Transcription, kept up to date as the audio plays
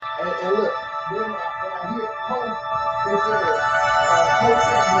And look, then when I hit post, they said,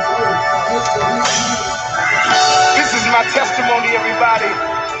 this is my testimony, everybody.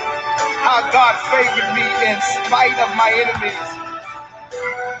 How God favored me in spite of my enemies.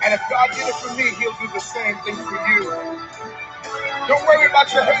 And if God did it for me, he'll do the same thing for you. Don't worry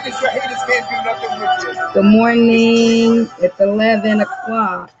about your haters. Your haters can't do nothing with you. Good morning. It's 11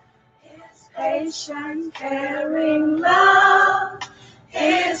 o'clock. Patient, caring love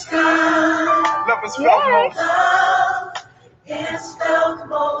is God. Love is felt most. Love is felt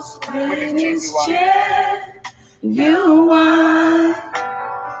most when it's genuine.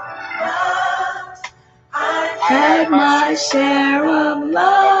 I've had my share of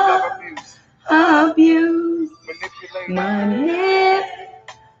love, abuse, manipulated,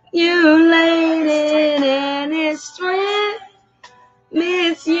 and its strength,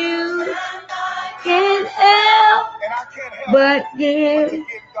 misuse. Can't help but give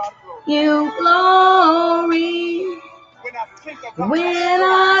you glory when I think about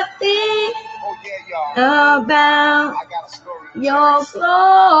your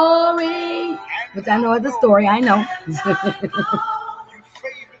glory. Which I know is the story, I know.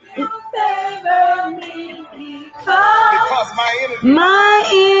 You favor me because my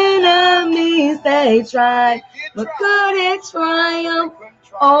enemies, they tried, but couldn't triumph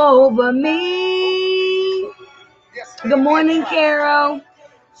over me. Good morning, Carol.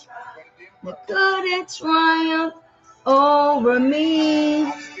 But couldn't triumph over me.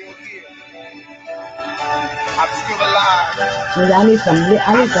 I'm still alive. I need some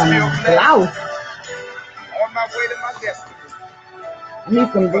blouse. On my way to my destiny. I need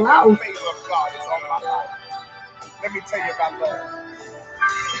some blouse. The favor of God is on my life. Let me tell you about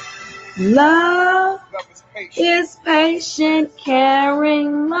love. Love is patient,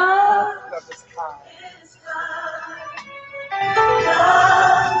 caring. Love is kind.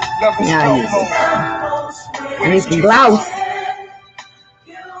 Love is I need some blouse.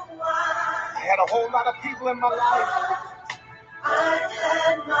 I had a whole lot of people in my life I've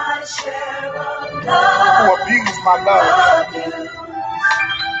had my share of love who abused my love.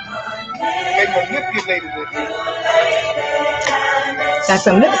 They manipulated it. That's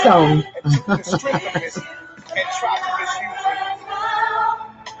a lip song. And took the strength of it and tried to misuse it.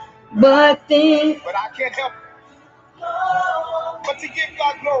 But I can't help it but to give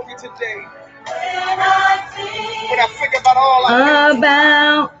God glory today. When I think about all I did, and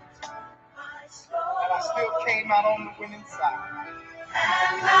I still came out on the winning side. I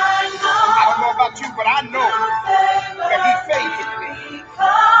don't know about you, but I know that he favored me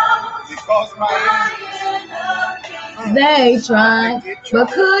because my enemies, they tried, but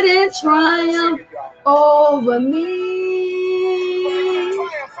couldn't triumph over me.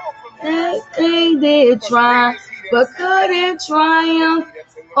 They did try, but couldn't triumph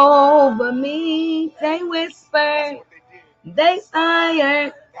over me. They whispered, they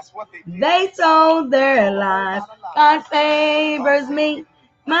fired, they told their lies. God favors me,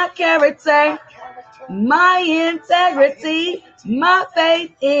 my character, my integrity, my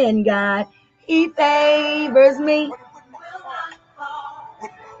faith in God. He favors me,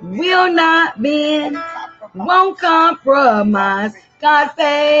 will not bend, won't compromise. God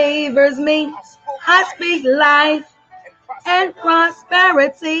favors me. I speak life and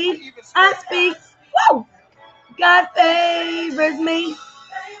prosperity. I speak, whoa, God favors me.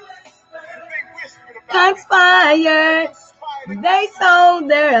 Conspired, they told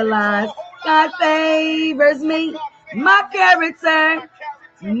their lies. God favors me. My character,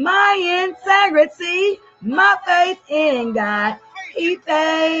 my integrity, my faith in God. He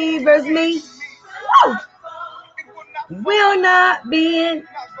favors me. Whoa. Will not bend,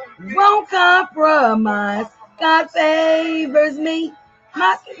 won't compromise. God favors me.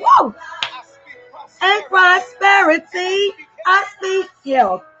 My whoa, and prosperity. I speak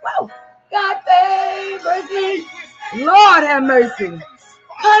health. Whoa, God favors me. Lord have mercy.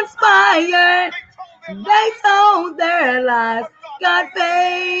 Conspired, they told their lies. God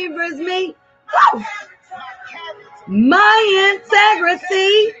favors me. Whoa, my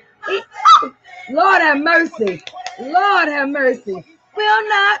integrity. Lord have mercy. Lord have mercy. Will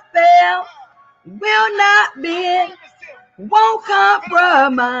not fail, will not bend, won't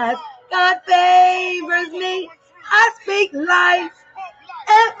compromise. God favors me. I speak life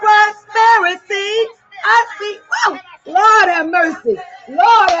and prosperity. I speak, whoa, Lord have mercy.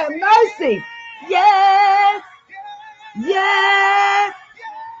 Lord have mercy. Yes, yes,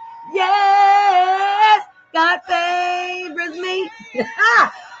 yes. God favors me.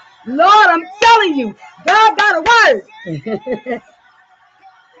 Lord, I'm telling you, God got a word.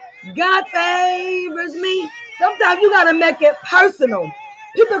 God favors me. Sometimes you got to make it personal.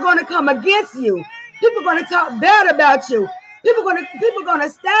 People are going to come against you. People are going to talk bad about you. People are going to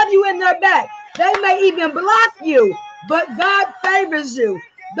stab you in their back. They may even block you, but God favors you.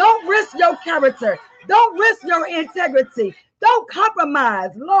 Don't risk your character. Don't risk your integrity. Don't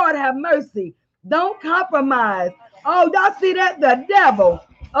compromise. Lord have mercy. Don't compromise. Oh, y'all see that? The devil.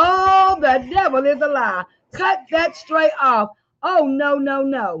 Oh, the devil is a lie. Cut that straight off. Oh, no, no,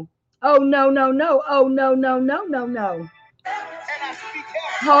 no. Oh, no, no, no. Oh, no, no, no, no, no.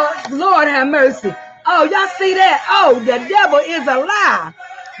 Oh, Lord have mercy. Oh, y'all see that? Oh, the devil is a lie.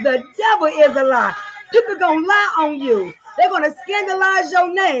 The devil is a lie. People gonna lie on you. They're gonna scandalize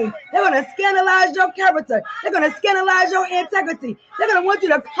your name. They're gonna scandalize your character. They're gonna scandalize your integrity. They're gonna want you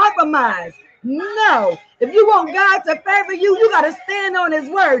to compromise. No. If you want God to favor you, you gotta stand on his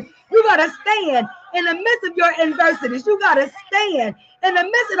word. You gotta stand in the midst of your adversities. You gotta stand in the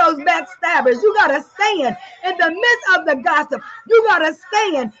midst of those backstabbers. You gotta stand in the midst of the gossip. You gotta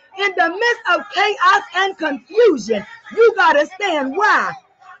stand in the midst of chaos and confusion. You gotta stand. Why?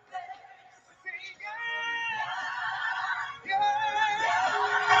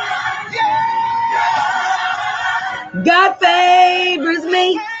 God favors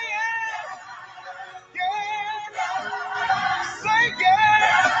me.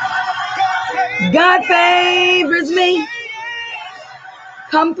 God favors me.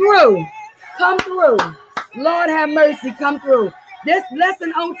 Come through. Come through. Lord have mercy. Come through. This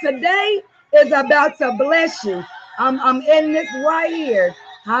lesson on today is about to bless you. I'm in this right here.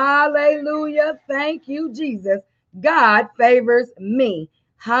 Hallelujah. Thank you, Jesus. God favors me.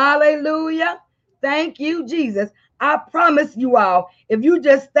 Hallelujah. Thank you, Jesus. I promise you all, if you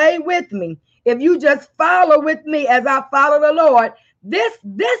just stay with me, if you just follow with me as I follow the Lord,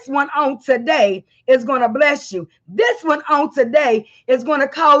 this one on today is going to bless you. This one on today is going to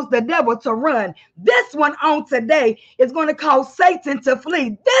cause the devil to run. This one on today is going to cause Satan to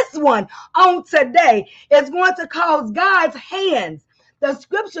flee. This one on today is going to cause God's hands. The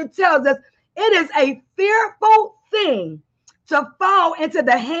scripture tells us it is a fearful thing to fall into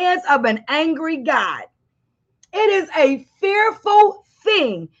the hands of an angry God. It is a fearful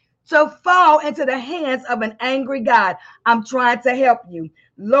thing to fall into the hands of an angry God. I'm trying to help you.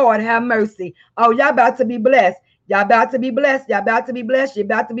 Lord have mercy. Oh, y'all about to be blessed. Y'all about to be blessed. Y'all about to be blessed. You're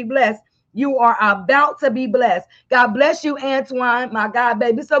about to be blessed. You are about to be blessed. God bless you, Antoine. My God,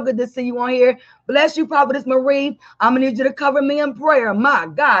 baby. So good to see you on here. Bless you, Prophetess Marie. I'm going to need you to cover me in prayer. My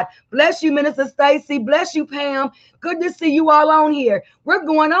God. Bless you, Minister Stacy. Bless you, Pam. Good to see you all on here. We're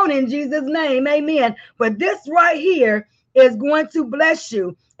going on in Jesus' name. Amen. But this right here is going to bless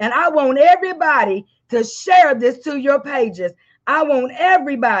you. And I want everybody to share this to your pages. I want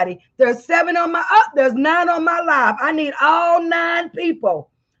everybody. There's 7 on my there's 9 on my live. I need all 9 people.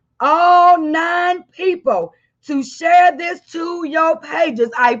 All 9 people to share this to your pages.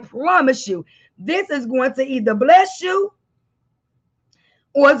 I promise you, this is going to either bless you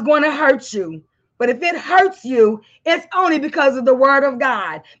or it's going to hurt you. But if it hurts you, it's only because of the word of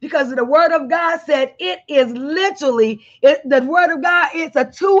God. Because the word of God said it is literally, the word of God is a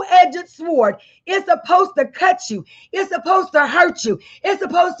 2-edged sword. It's supposed to cut you. It's supposed to hurt you. It's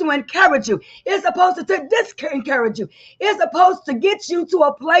supposed to encourage you. It's supposed to discourage you. It's supposed to get you to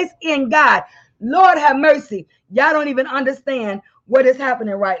a place in God. Lord have mercy. Y'all don't even understand what is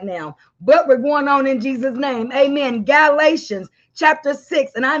happening right now. But we're going on in Jesus' name. Amen. Galatians chapter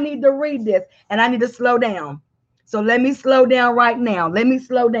 6, and I need to read this, and I need to slow down. So let me slow down right now. Let me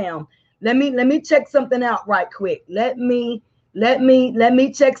slow down. Let me check something out right quick. Let me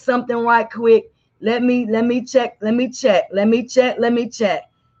check something right quick. Let me check.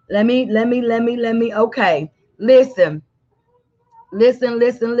 Okay. Listen.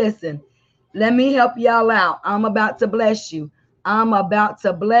 Let me help y'all out. I'm about to bless you. I'm about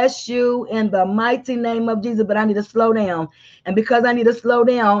to bless you in the mighty name of Jesus, but I need to slow down. And because I need to slow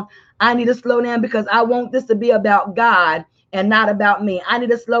down, because I want this to be about God and not about me. I need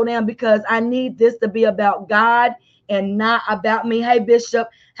to slow down because I need this to be about God and not about me. Hey, Bishop.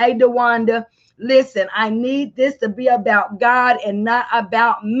 Hey, DeWanda. Listen, I need this to be about God and not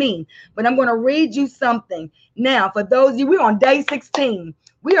about me. But I'm going to read you something. Now, for those of you, we're on day 16.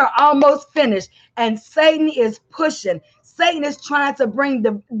 We are almost finished, and Satan is pushing. Satan is trying to bring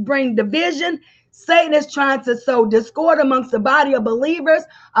division. Satan is trying to sow discord amongst the body of believers,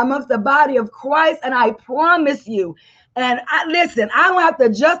 amongst the body of Christ. And I promise you, and I don't have to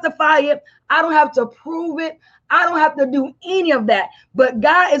justify it. I don't have to prove it. I don't have to do any of that. But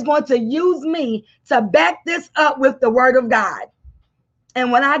God is going to use me to back this up with the word of God.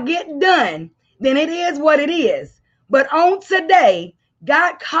 And when I get done, then it is what it is. But on today,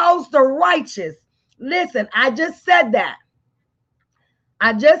 God calls the righteous. Listen, I just said that.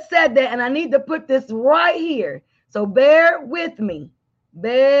 I just said that, and I need to put this right here. So bear with me.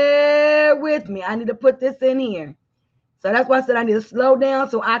 Bear with me. I need to put this in here. So that's why I said I need to slow down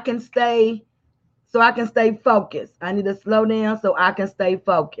so I can stay focused. I need to slow down so I can stay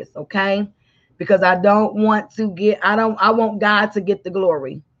focused, okay? Because I want God to get the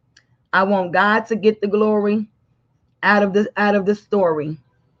glory. I want God to get the glory out of the story.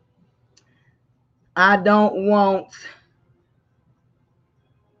 I don't want.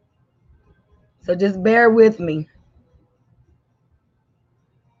 So just bear with me.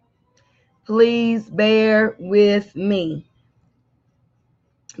 Please bear with me.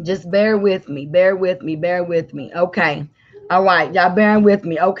 Just bear with me. Bear with me. Bear with me. Okay. All right. Y'all bearing with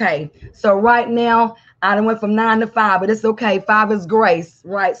me. Okay. So right now, I done went from 9 to 5, but it's okay. 5 is grace.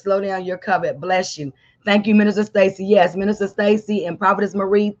 Right. Slow down. You're covered. Bless you. Thank you, Minister Stacy. Yes, Minister Stacy and Prophetess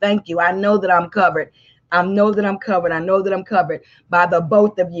Marie, thank you. I know that I'm covered. I know that I'm covered. I know that I'm covered by the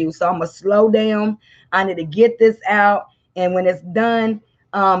both of you. So I'm going to slow down. I need to get this out. And when it's done,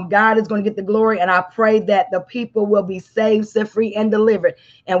 God is going to get the glory. And I pray that the people will be saved, set free, and delivered.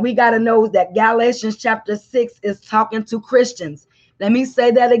 And we got to know that Galatians chapter 6 is talking to Christians. Let me say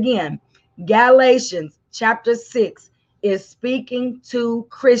that again. Galatians chapter 6 is speaking to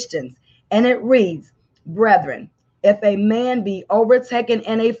Christians. And it reads, brethren, if a man be overtaken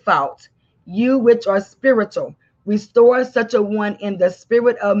in a fault, you which are spiritual, restore such a one in the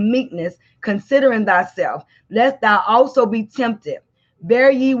spirit of meekness, considering thyself, lest thou also be tempted. Bear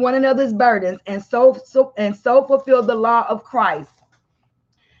ye one another's burdens, and so fulfill the law of Christ.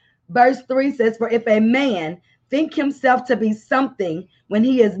 Verse 3 says, for if a man think himself to be something when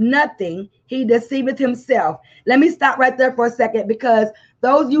he is nothing, he deceiveth himself. Let me stop right there for a second, because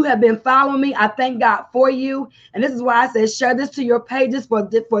those of you who have been following me, I thank God for you. And this is why I said share this to your pages, for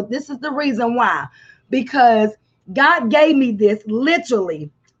this is the reason why. Because God gave me this literally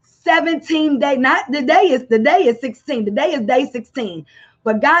 17 days. Not the day is 16. Today is day 16.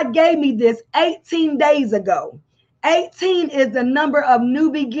 But God gave me this 18 days ago. 18 is the number of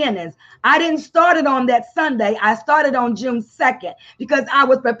new beginnings. I didn't start it on that Sunday. I started on June 2nd because I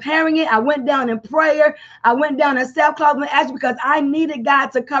was preparing it. I went down in prayer. I went down in self-closet and asked because I needed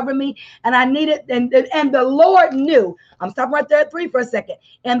God to cover me, and I needed, and the Lord knew. I'm stopping right there at 3 for a second.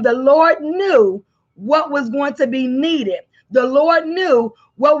 And the Lord knew what was going to be needed. The Lord knew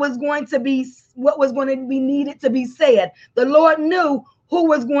what was going to be needed to be said. The Lord knew who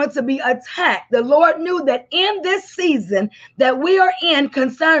was going to be attacked. The Lord knew that in this season that we are in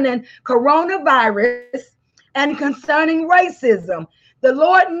concerning coronavirus and concerning racism, the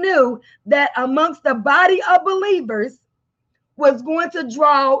Lord knew that amongst the body of believers was going to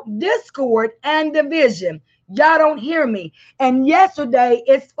draw discord and division. Y'all don't hear me. And yesterday,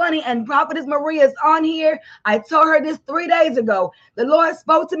 it's funny, and Prophetess Maria is on here. I told her this 3 days ago. The Lord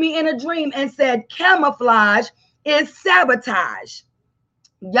spoke to me in a dream and said, camouflage is sabotage.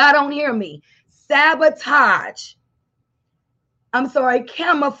 Y'all don't hear me. Sabotage. I'm sorry,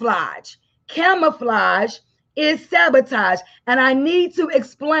 camouflage. Camouflage is sabotage. And I need to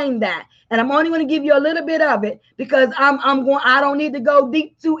explain that. And I'm only going to give you a little bit of it because I don't need to go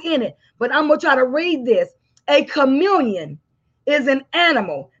deep too in it. But I'm going to try to read this. A chameleon is an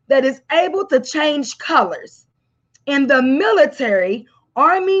animal that is able to change colors. In the military,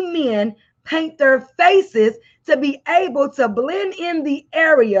 Army men paint their faces to be able to blend in the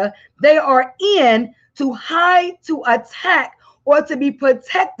area they are in, to hide, to attack, or to be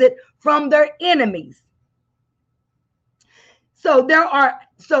protected from their enemies. So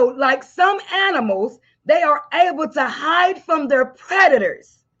like some animals, they are able to hide from their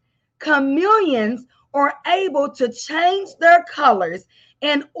predators. Chameleons are able to change their colors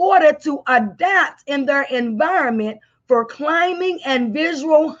in order to adapt in their environment for climbing and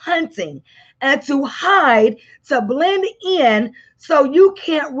visual hunting, and to hide, to blend in, so you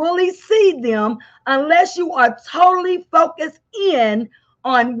can't really see them unless you are totally focused in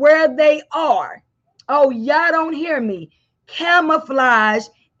on where they are. Oh, y'all don't hear me. Camouflage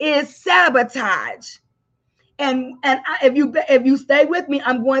is sabotage. And if you stay with me,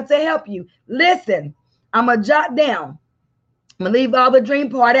 I'm going to help you. Listen, I'm going to jot down. I'm going to leave all the dream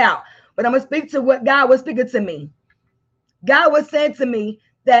part out, but I'm going to speak to what God was speaking to me. God was saying to me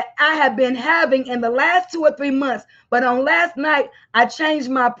that I have been having in the last 2 or 3 months, but on last night, I changed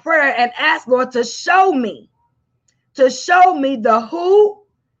my prayer and asked Lord to show me the who,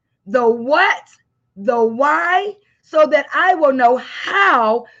 the what, the why, so that I will know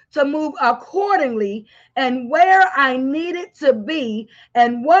how to move accordingly and where I needed to be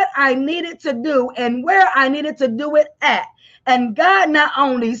and what I needed to do and where I needed to do it at. And God not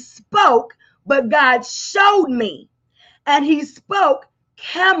only spoke, but God showed me. And he spoke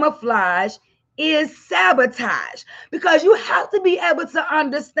camouflage is sabotage, because you have to be able to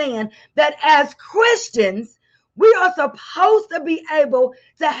understand that as Christians, we are supposed to be able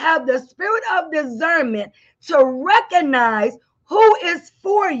to have the spirit of discernment to recognize who is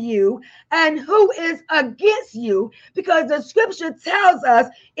for you and who is against you, because the scripture tells us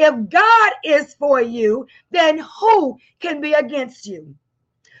if God is for you, then who can be against you?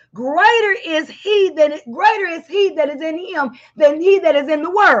 Greater is he that is in him than he that is in the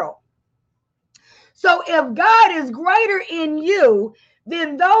world. So if God is greater in you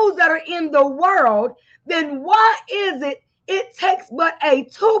than those that are in the world, then why is it takes but a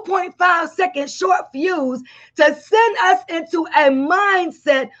 2.5 second short fuse to send us into a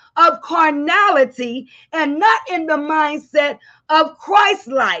mindset of carnality and not in the mindset of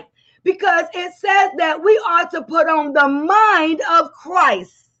Christ-like? Because it says that we are to put on the mind of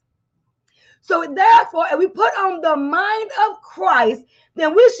Christ. So therefore, if we put on the mind of Christ,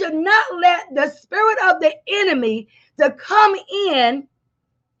 then we should not let the spirit of the enemy to come in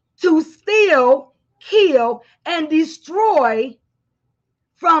to steal, kill, and destroy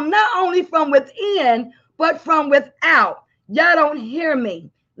from not only from within, but from without. Y'all don't hear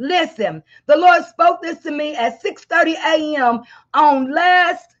me. Listen, the Lord spoke this to me at 6:30 a.m. on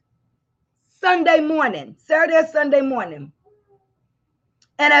last Sunday morning, Saturday or Sunday morning.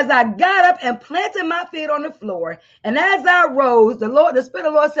 And as I got up and planted my feet on the floor, and as I rose, the Spirit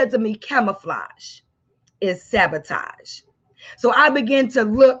of the Lord said to me, camouflage is sabotage. So I began to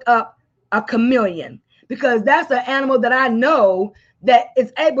look up a chameleon, because that's an animal that I know that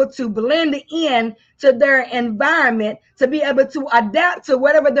is able to blend in to their environment, to be able to adapt to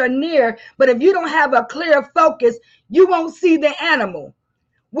whatever they're near. But if you don't have a clear focus, you won't see the animal.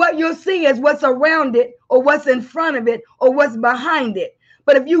 What you'll see is what's around it, or what's in front of it, or what's behind it.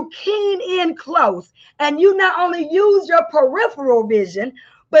 But if you keen in close and you not only use your peripheral vision,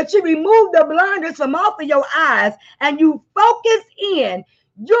 but you remove the blinders from off of your eyes and you focus in,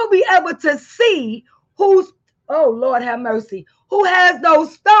 you'll be able to see who's, oh Lord have mercy, who has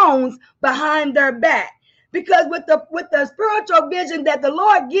those stones behind their back. Because with the spiritual vision that the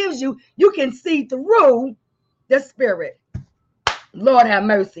Lord gives you, you can see through the spirit. Lord have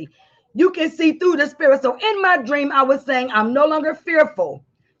mercy. You can see through the spirit. So in my dream, I was saying, I'm no longer fearful.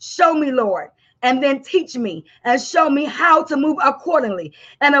 Show me, Lord, and then teach me and show me how to move accordingly.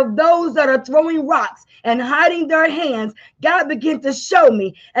 And of those that are throwing rocks and hiding their hands, God began to show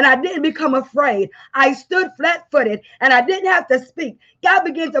me, and I didn't become afraid. I stood flat-footed, and I didn't have to speak. God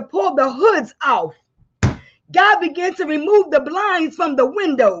began to pull the hoods off. God began to remove the blinds from the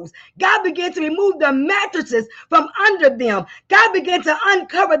windows. God began to remove the mattresses from under them. God began to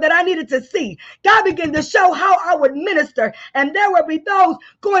uncover that I needed to see. God began to show how I would minister. And there would be those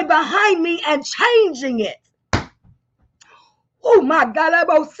going behind me and changing it. Oh my God.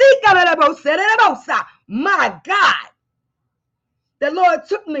 My God. The Lord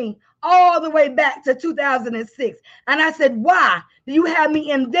took me all the way back to 2006. And I said, why do you have me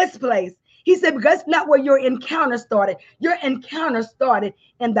in this place? He said, because that's not where your encounter started. Your encounter started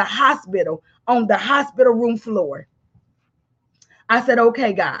in the hospital, on the hospital room floor. I said,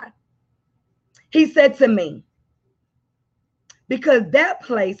 okay, God. He said to me, because that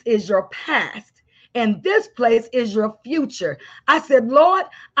place is your past and this place is your future. I said, Lord,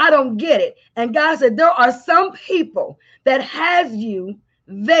 I don't get it. And God said, there are some people that has you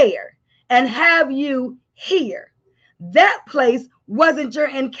there and have you here. That place wasn't your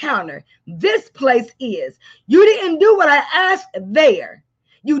encounter. This place is. You didn't do what I asked there.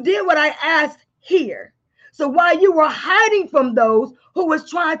 You did what I asked here. So while you were hiding from those who was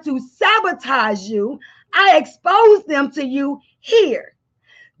trying to sabotage you, I exposed them to you here.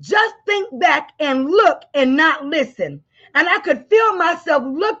 Just think back and look and not listen. And I could feel myself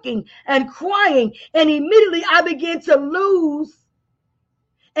looking and crying. And immediately I began to lose.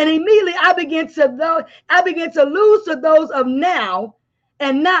 And immediately I began to lose to those of now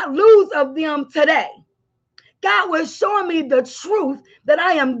and not lose of them today. God was showing me the truth that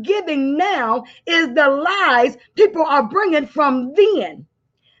I am giving now is the lies people are bringing from then.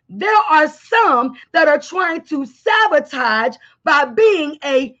 There are some that are trying to sabotage by being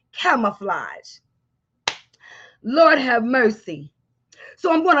a camouflage. Lord have mercy.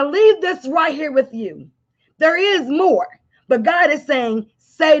 So I'm going to leave this right here with you. There is more, but God is saying,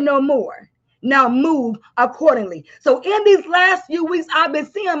 say no more. Now move accordingly. So in these last few weeks, I've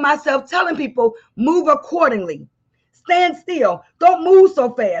been seeing myself telling people, move accordingly. Stand still. Don't move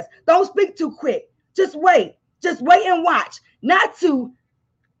so fast. Don't speak too quick. Just wait. Just wait and watch. Not to,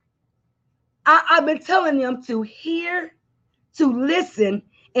 I've been telling them to hear, to listen,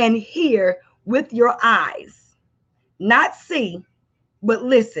 and hear with your eyes. Not see, but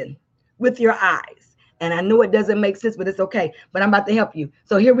listen with your eyes. And I know it doesn't make sense, but it's okay. But I'm about to help you.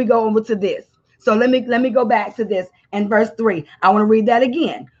 So here we go over to this. So let me go back to this and verse 3. I want to read that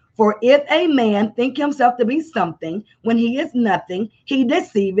again. For if a man think himself to be something when he is nothing, he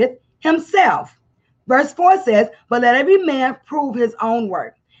deceiveth himself. Verse 4 says, but let every man prove his own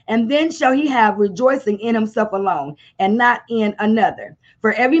work, and then shall he have rejoicing in himself alone, and not in another.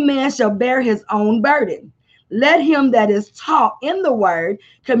 For every man shall bear his own burden. Let him that is taught in the word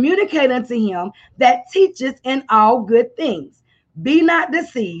communicate unto him that teacheth in all good things. Be not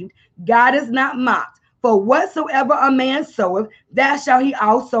deceived, God is not mocked. For whatsoever a man soweth, that shall he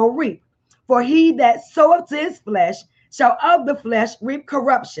also reap. For he that soweth to his flesh shall of the flesh reap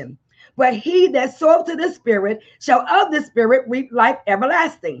corruption. But he that soweth to the Spirit shall of the Spirit reap life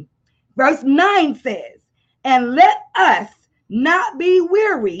everlasting. Verse 9 says, and let us not be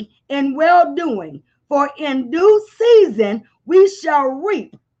weary in well-doing, for in due season we shall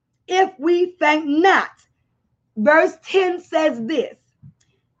reap, if we faint not. Verse 10 says this,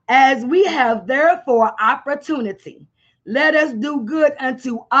 as we have therefore opportunity, let us do good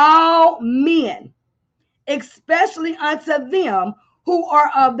unto all men, especially unto them who are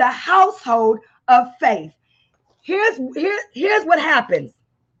of the household of faith. Here's what happens.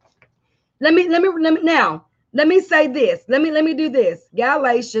 Let me say this. Let me do this.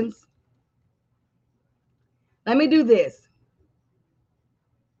 Galatians. Let me do this.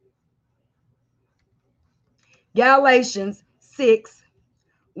 Galatians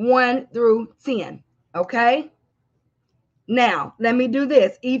 6:1-10. Okay. Now let me do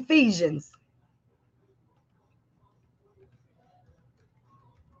this. Ephesians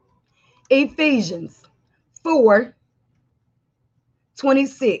 4:26.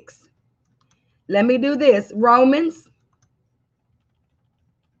 Let me do this. Romans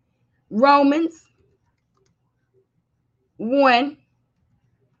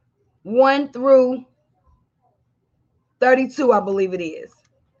 1:1-32, I believe it is.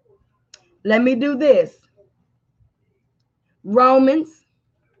 Let me do this. Romans.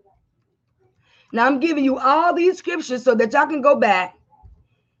 Now I'm giving you all these scriptures so that y'all can go back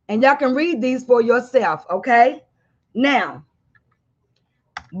and y'all can read these for yourself, okay? Now,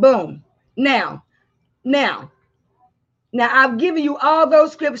 boom. Now I've given you all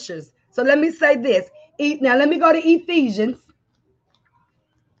those scriptures. So let me say this. Now let me go to Ephesians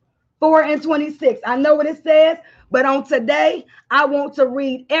 4:26. I know what it says, but on today, I want to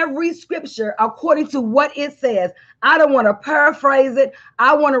read every scripture according to what it says. I don't want to paraphrase it.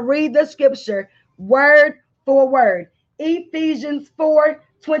 I want to read the scripture word for word. Ephesians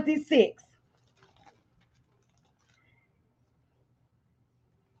 4:26.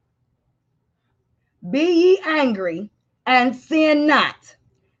 Be ye angry and sin not.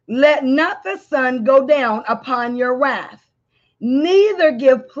 Let not the sun go down upon your wrath, neither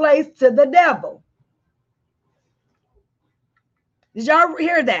give place to the devil. Did y'all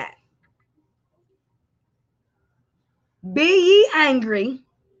hear that? Be ye angry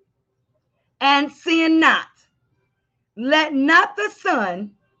and sin not. Let not the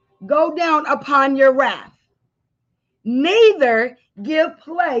sun go down upon your wrath, neither give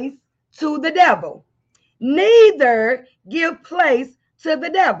place to the devil. Neither give place to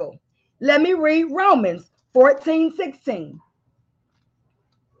the devil. Let me read Romans 14:16.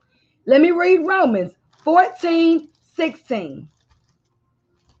 Let me read Romans 14:16.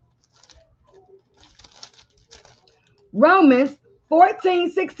 Romans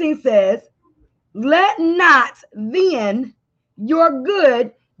 14:16 says, let not then your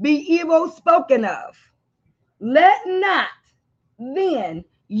good be evil spoken of. Let not then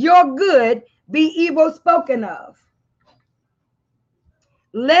your good be evil spoken of.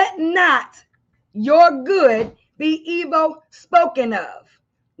 Let not your good be evil spoken of.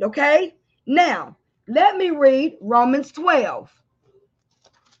 Okay? Now, let me read Romans 12.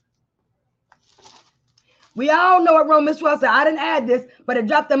 We all know what Romans 12 says. I didn't add this, but it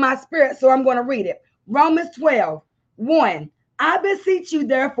dropped in my spirit, so I'm going to read it. Romans 12:1. I beseech you,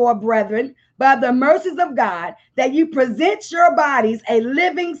 therefore, brethren, by the mercies of God, that you present your bodies a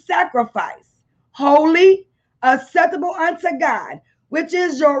living sacrifice, holy, acceptable unto God, which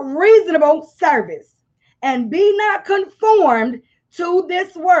is your reasonable service. And be not conformed to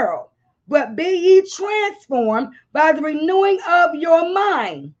this world, but be ye transformed by the renewing of your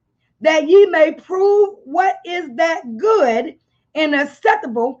mind, that ye may prove what is that good and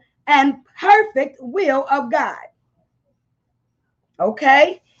acceptable and perfect will of God.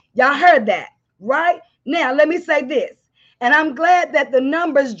 Okay? Y'all heard that, right? Now, let me say this. And I'm glad that the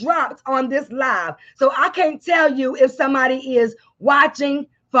numbers dropped on this live. So I can't tell you if somebody is watching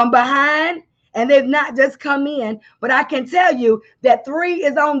from behind And they've not just come in, but I can tell you that 3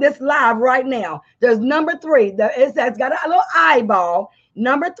 is on this live right now. There's number 3. It says got a little eyeball.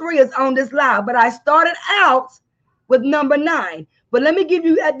 Number 3 is on this live, but I started out with number 9. But let me give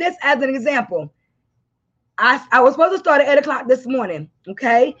you this as an example. I was supposed to start at 8 o'clock this morning,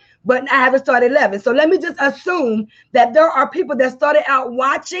 okay? But I haven't started 11. So let me just assume that there are people that started out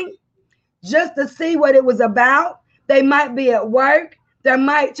watching just to see what it was about. They might be at work. They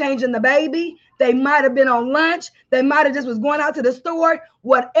might changing the baby. They might have been on lunch. They might have just was going out to the store.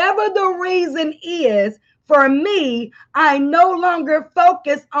 Whatever the reason is, for me, I no longer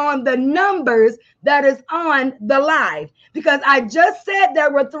focus on the numbers that is on the live, because I just said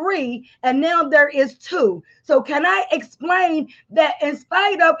there were 3 and now there is 2. So can I explain that in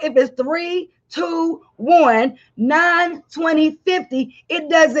spite of if it's 3, 2, 1, 9, 20, 50, it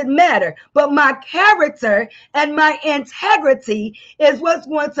doesn't matter. But my character and my integrity is what's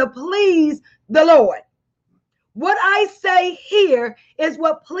going to please the Lord. What I say here is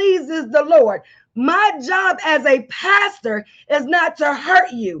what pleases the Lord. My job as a pastor is not to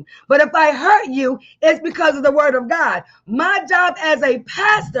hurt you. But if I hurt you, it's because of the word of God. My job as a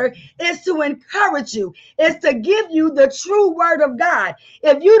pastor is to encourage you. It's to give you the true word of God.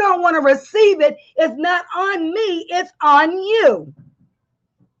 If you don't want to receive it, it's not on me, it's on you.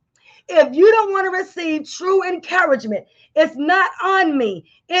 If you don't want to receive true encouragement, it's not on me,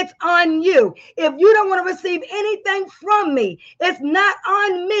 it's on you. If you don't want to receive anything from me, it's not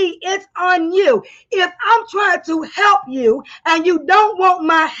on me, it's on you. If I'm trying to help you and you don't want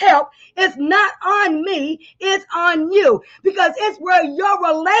my help, it's not on me, it's on you. Because it's where your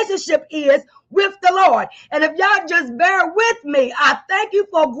relationship is with the Lord. And if y'all just bear with me, I thank you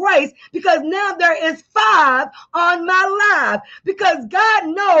for grace, because now there is 5 on my live, because God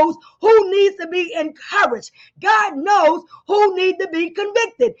knows who needs to be encouraged. God knows who needs to be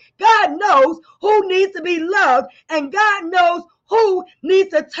convicted. God knows who needs to be loved, and God knows who needs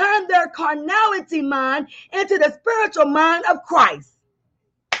to turn their carnality mind into the spiritual mind of Christ.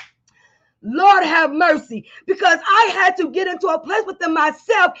 Lord have mercy, because I had to get into a place within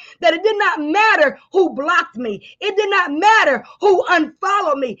myself that it did not matter who blocked me. It did not matter who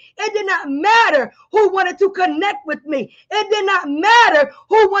unfollowed me. It did not matter who wanted to connect with me. It did not matter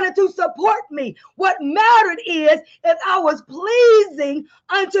who wanted to support me. What mattered is if I was pleasing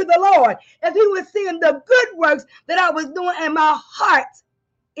unto the Lord, if he was seeing the good works that I was doing, and my heart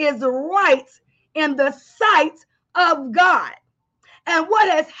is right in the sight of God. And what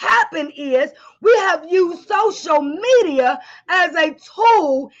has happened is we have used social media as a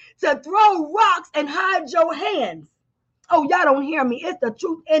tool to throw rocks and hide your hands. Oh, y'all don't hear me. It's the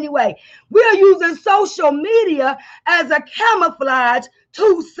truth anyway. We are using social media as a camouflage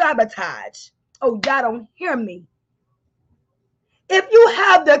to sabotage. Oh, y'all don't hear me. If you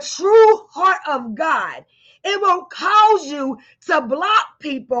have the true heart of God, it won't cause you to block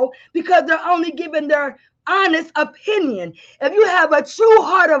people because they're only giving their honest opinion. If you have a true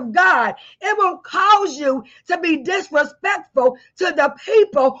heart of God, it won't cause you to be disrespectful to the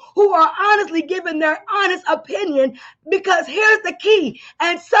people who are honestly giving their honest opinion, because here's the key,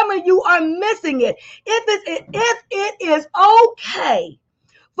 and some of you are missing it. If it is okay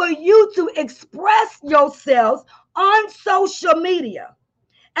for you to express yourselves on social media,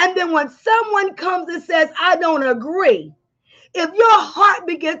 and then when someone comes and says, I don't agree, if your heart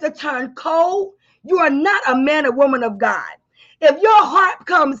begins to turn cold, you are not a man or woman of God. If your heart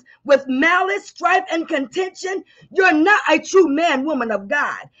comes with malice, strife, and contention, you're not a true man, woman of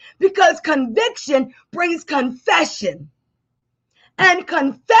God. Because conviction brings confession. And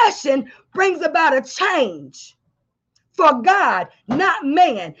confession brings about a change for God, not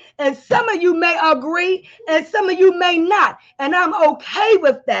man. And some of you may agree and some of you may not. And I'm okay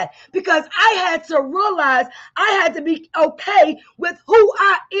with that, because I had to realize I had to be okay with who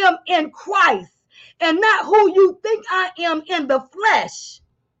I am in Christ, and not who you think I am in the flesh.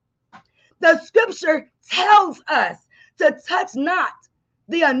 The scripture tells us to touch not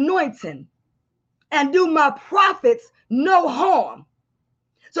the anointing and do my prophets no harm.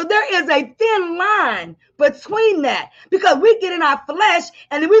 So there is a thin line between that, because we get in our flesh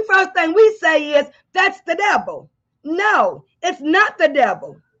and the first thing we say is, that's the devil. No, it's not the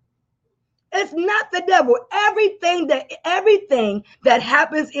devil. It's not the devil. Everything that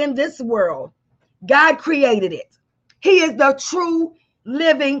happens in this world, God created it. He is the true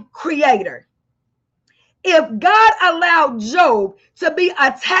living creator. If God allowed Job to be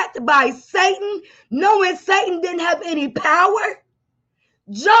attacked by Satan, knowing Satan didn't have any power,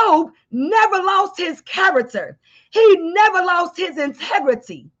 Job never lost his character. He never lost his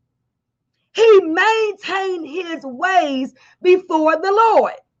integrity. He maintained his ways before the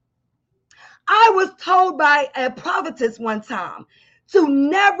Lord. I was told by a prophetess one time to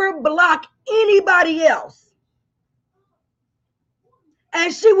never block anybody else.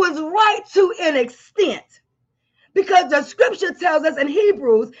 And she was right to an extent, because the scripture tells us in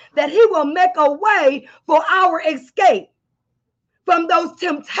Hebrews that he will make a way for our escape from those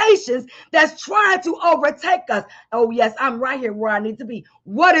temptations that's trying to overtake us. Oh, yes, I'm right here where I need to be.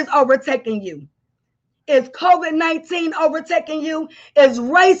 What is overtaking you? Is COVID-19 overtaking you? Is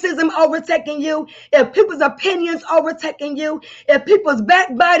racism overtaking you? If people's opinions overtaking you? If people's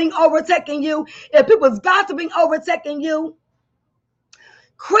backbiting overtaking you? If people's gossiping overtaking you?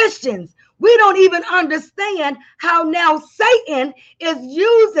 Christians, we don't even understand how now Satan is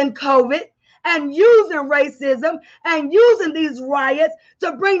using COVID and using racism and using these riots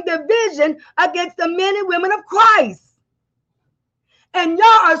to bring division against the men and women of Christ. And y'all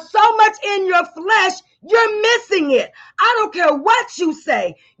are so much in your flesh, you're missing it. I don't care what you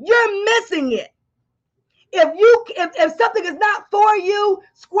say, you're missing it. If something is not for you,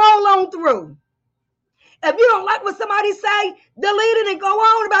 scroll on through. If you don't like what somebody say, delete it and go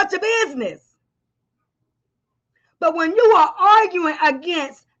on about your business. But when you are arguing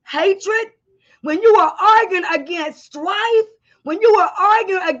against hatred, when you are arguing against strife, when you are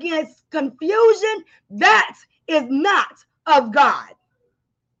arguing against confusion, that is not of God.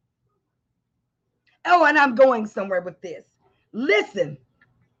 Oh, and I'm going somewhere with this. Listen.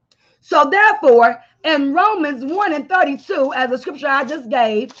 So therefore, in Romans 1:32, as the scripture I just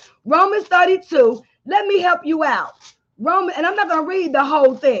gave, Romans 32, let me help you out. And I'm not going to read the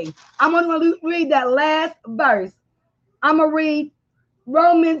whole thing. I'm going to read that last verse. I'm going to read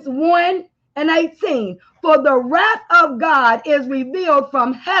Romans 1:18. For the wrath of God is revealed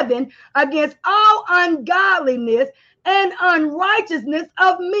from heaven against all ungodliness and unrighteousness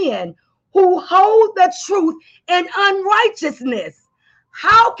of men who hold the truth in unrighteousness.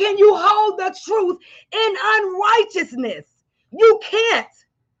 How can you hold the truth in unrighteousness? You can't,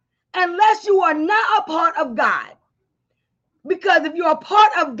 unless you are not a part of God. Because if you're a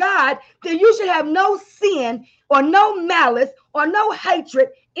part of God, then you should have no sin or no malice or no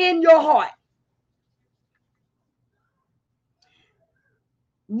hatred in your heart.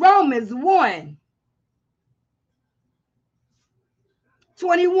 Romans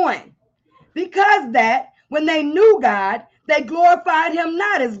 1:21. Because that when they knew God, they glorified him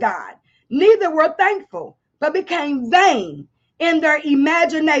not as God, neither were thankful, but became vain in their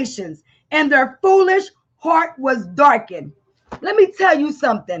imaginations, and their foolish heart was darkened. Let me tell you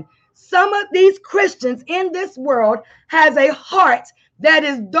something. Some of these Christians in this world has a heart that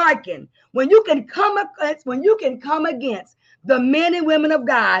is darkened. When you can come against the men and women of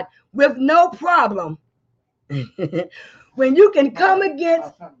God with no problem, when you can come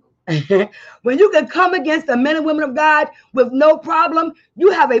against the men and women of God with no problem,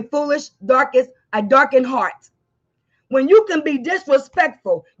 you have a darkened heart. When you can be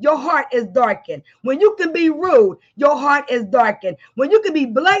disrespectful, your heart is darkened. When you can be rude, your heart is darkened. When you can be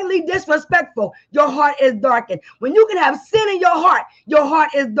blatantly disrespectful, your heart is darkened. When you can have sin in your heart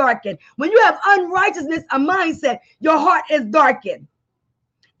is darkened. When you have unrighteousness, a mindset, your heart is darkened.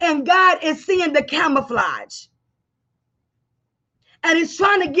 And God is seeing the camouflage. And he's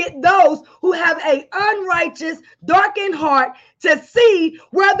trying to get those who have an unrighteous, darkened heart to see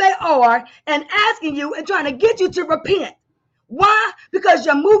where they are and asking you and trying to get you to repent. Why? Because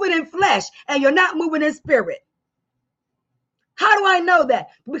you're moving in flesh and you're not moving in spirit. How do I know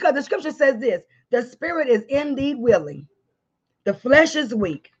that? Because the scripture says this: the spirit is indeed willing. The flesh is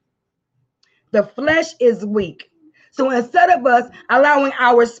weak. The flesh is weak. So instead of us allowing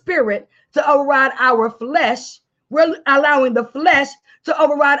our spirit to override our flesh, we're allowing the flesh to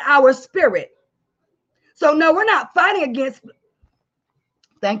override our spirit. So no, we're not fighting against.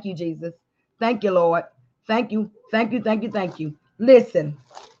 Thank you, Jesus. Thank you, Lord. Thank you. Thank you. Thank you. Thank you. Listen.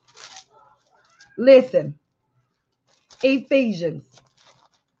 Ephesians.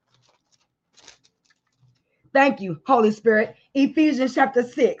 Thank you, Holy Spirit. Ephesians chapter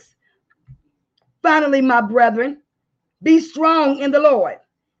 6. Finally, my brethren, be strong in the Lord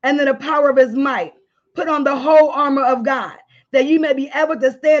and in the power of his might. Put on the whole armor of God, that you may be able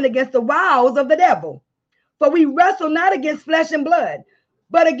to stand against the wiles of the devil. For we wrestle not against flesh and blood,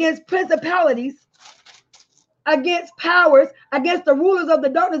 but against principalities, against powers, against the rulers of the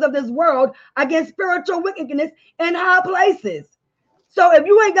darkness of this world, against spiritual wickedness in high places. So if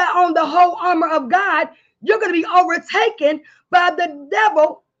you ain't got on the whole armor of God, you're going to be overtaken by the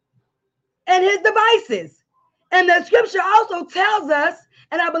devil and his devices. And the scripture also tells us,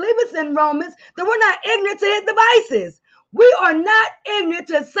 and I believe it's in Romans, that we're not ignorant to his devices. We are not ignorant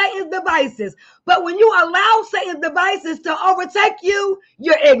to Satan's devices. But when you allow Satan's devices to overtake you,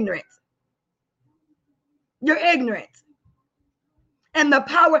 you're ignorant. You're ignorant. And the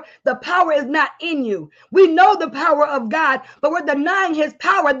power is not in you. We know the power of God, but we're denying his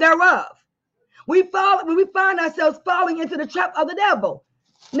power thereof. We find ourselves falling into the trap of the devil.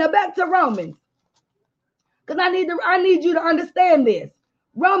 Now back to Romans. Because I need you to understand this.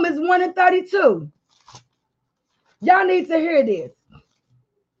 Romans 1:32. Y'all need to hear this.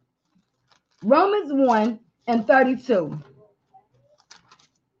 Romans 1:32.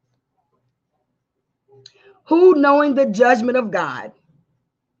 Who, knowing the judgment of God,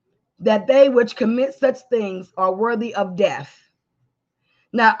 that they which commit such things are worthy of death,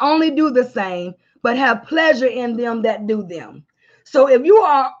 not only do the same, but have pleasure in them that do them. So if you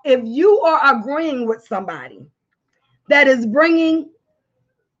are agreeing with somebody that is bringing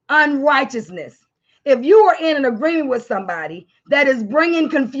unrighteousness, if you are in an agreement with somebody that is bringing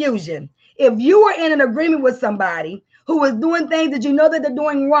confusion, if you are in an agreement with somebody who is doing things that you know that they're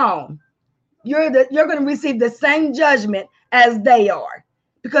doing wrong, you're going to receive the same judgment as they are,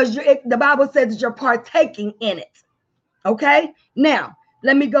 because the Bible says that you're partaking in it. Okay? Now,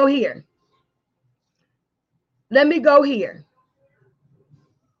 let me go here.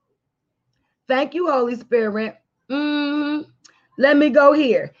 Thank you, Holy Spirit. Let me go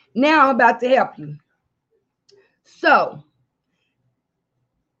here. Now I'm about to help you. So,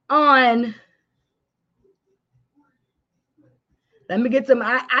 let me get some,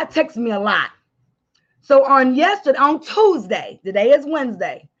 I text me a lot. So on Tuesday, today is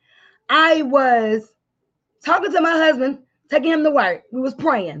Wednesday, I was talking to my husband, taking him to work. We was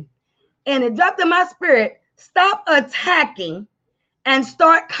praying. And it dropped in my spirit, stop attacking and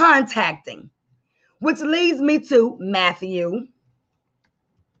start contacting. Which leads me to Matthew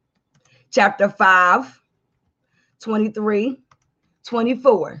chapter 5, 23,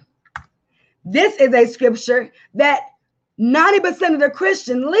 24. This is a scripture that 90% of the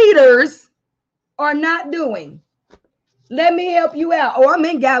Christian leaders are not doing. Let me help you out. Oh, I'm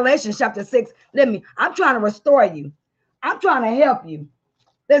in Galatians chapter 6. I'm trying to restore you. I'm trying to help you.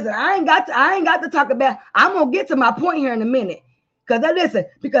 Listen, I ain't got to talk about, I'm going to get to my point here in a minute.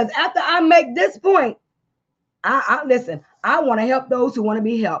 Because after I make this point, I want to help those who want to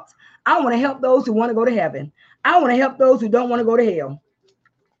be helped. I want to help those who want to go to heaven. I want to help those who don't want to go to hell.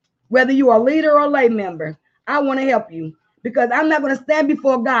 Whether you are a leader or a lay member, I want to help you, because I'm not going to stand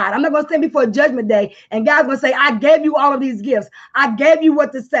before God. I'm not going to stand before Judgment Day, and God's going to say, I gave you all of these gifts. I gave you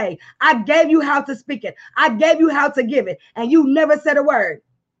what to say. I gave you how to speak it. I gave you how to give it, and you never said a word.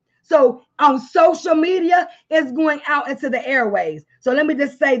 So on social media, it's going out into the airways. So let me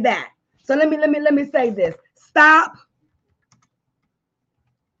just say that. So let me say this. Stop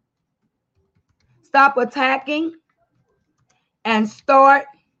attacking and start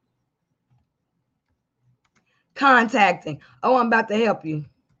contacting. Oh, I'm about to help you.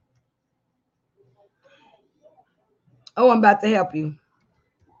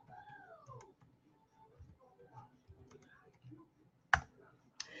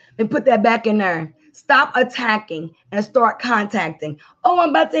 And put that back in there. Stop attacking and start contacting. Oh, I'm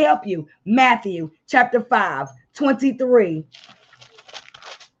about to help you. Matthew chapter 5, 23.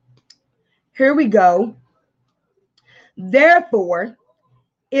 Here we go. Therefore,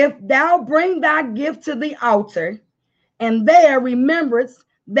 if thou bring thy gift to the altar, and there rememberest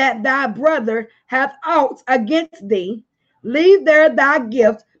that thy brother hath aught against thee, leave there thy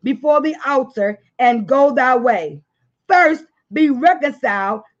gift before the altar and go thy way. First be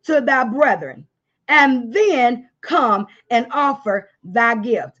reconciled to thy brethren, and then come and offer thy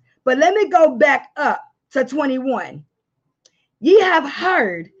gift. But let me go back up to 21. Ye have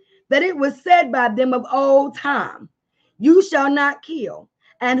heard that it was said by them of old time, you shall not kill,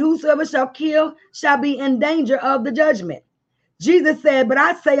 and whosoever shall kill shall be in danger of the judgment. Jesus said, but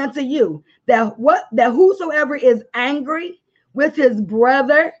I say unto you that whosoever is angry with his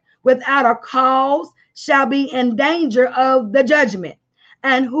brother without a cause shall be in danger of the judgment.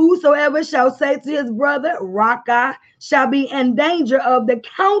 And whosoever shall say to his brother, Raka, shall be in danger of the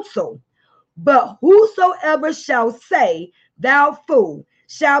council. But whosoever shall say, thou fool,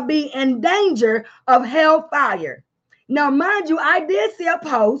 shall be in danger of hellfire. Now, mind you, I did see a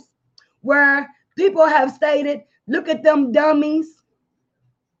post where people have stated, look at them dummies.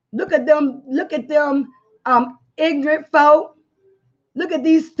 Look at them ignorant folk. Look at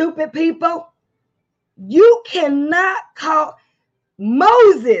these stupid people. You cannot call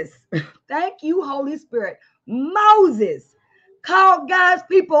Moses. Thank you, Holy Spirit. Moses called God's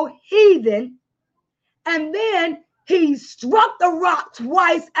people heathen, and then he struck the rock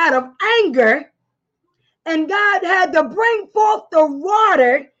twice out of anger, and God had to bring forth the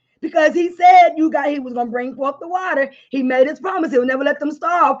water Because he said he was going to bring forth the water. He made his promise. He'll never let them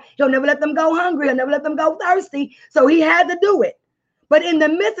starve. He'll never let them go hungry. He'll never let them go thirsty. So he had to do it. But in the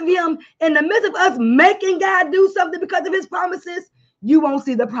midst of us making God do something because of his promises, you won't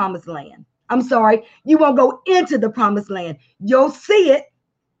see the promised land. I'm sorry. You won't go into the promised land. You'll see it.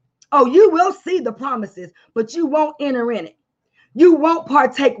 Oh, you will see the promises, but you won't enter in it. You won't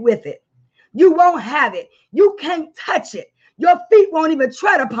partake with it. You won't have it. You can't touch it. Your feet won't even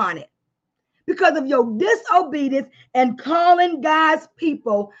tread upon it because of your disobedience and calling God's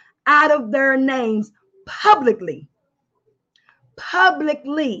people out of their names publicly.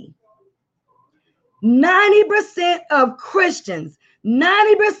 Publicly. 90% of Christians,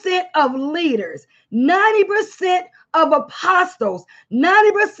 90% of leaders, 90% of apostles,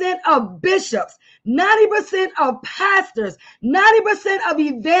 90% of bishops, 90% of pastors, 90% of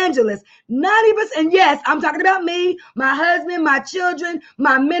evangelists, 90%, yes, I'm talking about me, my husband, my children,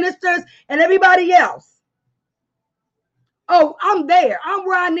 my ministers, and everybody else. Oh, I'm there. I'm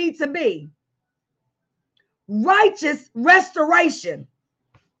where I need to be. Righteous restoration.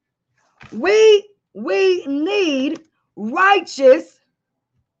 We need righteous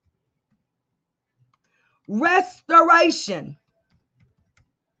restoration.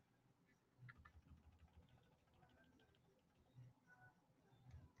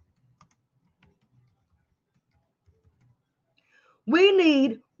 We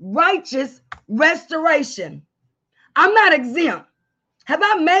need righteous restoration. I'm not exempt. Have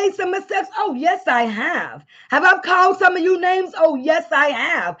I made some mistakes? Oh, yes, I have. Have I called some of you names? Oh, yes, I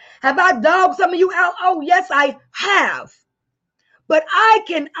have. Have I dogged some of you out? Oh, yes, I have. But I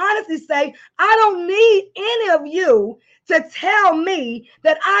can honestly say, I don't need any of you to tell me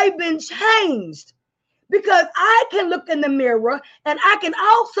that I've been changed, because I can look in the mirror and I can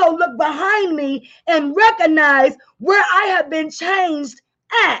also look behind me and recognize where I have been changed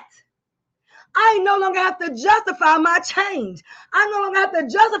at. I no longer have to justify my change. I no longer have to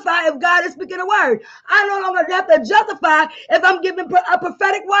justify if God is speaking a word. I no longer have to justify if I'm giving a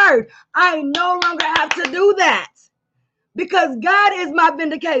prophetic word. I no longer have to do that because God is my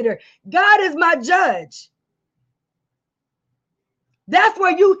vindicator. God is my judge. That's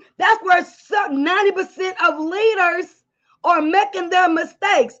where 90% of leaders are making their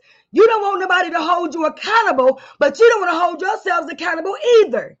mistakes. You don't want nobody to hold you accountable, but you don't want to hold yourselves accountable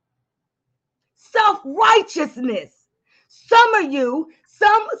either. Self-righteousness. Some of you,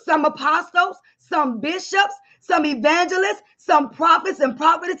 some apostles, some bishops, some evangelists, some prophets and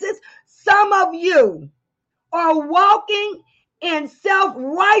prophetesses, some of you are walking in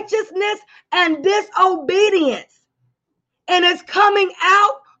self-righteousness and disobedience. And it's coming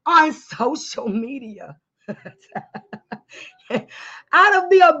out on social media. Out of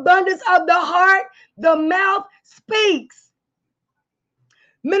the abundance of the heart, the mouth speaks.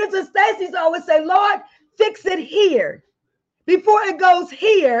 Minister Stacy's always say, Lord, fix it here before it goes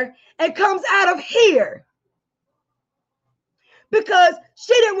here and comes out of here. Because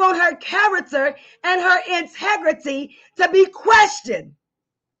she didn't want her character and her integrity to be questioned.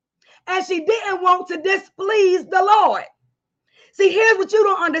 And she didn't want to displease the Lord. See, here's what you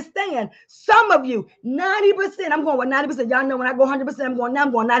don't understand. Some of you, 90%, I'm going with 90%. Y'all know when I go 100%, I'm going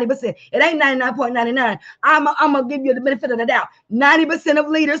 90%. It ain't 99.99. I'm going to give you the benefit of the doubt. 90% of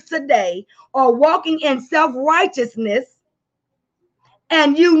leaders today are walking in self-righteousness,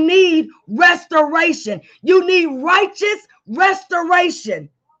 and you need restoration. You need righteous restoration.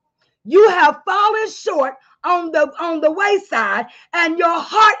 You have fallen short on the wayside, and your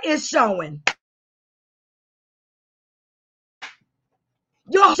heart is showing.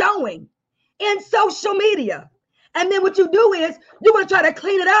 You're showing in social media. And then what you do is you want to try to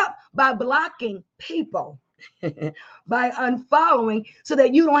clean it up by blocking people, by unfollowing so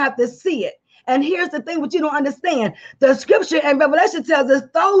that you don't have to see it. And here's the thing, what you don't understand. The scripture and Revelation tells us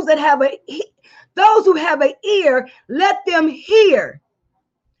those who have an ear, let them hear.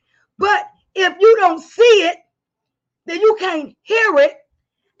 But if you don't see it, then you can't hear it,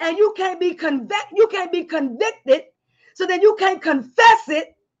 and you can't be convicted, so then you can't confess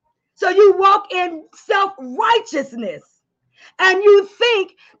it. So you walk in self-righteousness, and you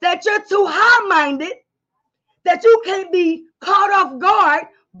think that you're too high-minded, that you can't be caught off guard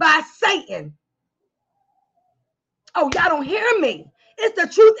by Satan. Oh, y'all don't hear me. It's the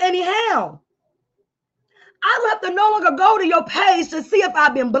truth anyhow. I don't have to no longer go to your page to see if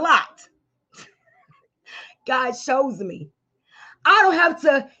I've been blocked. God shows me. I don't have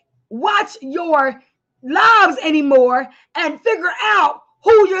to watch your lives anymore and figure out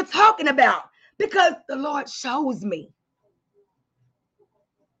who you're talking about, because the Lord shows me.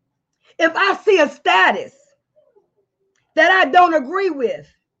 If I see a status that I don't agree with,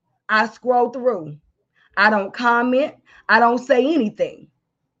 I scroll through. I don't comment. I don't say anything.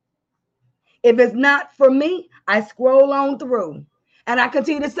 If it's not for me, I scroll on through. And I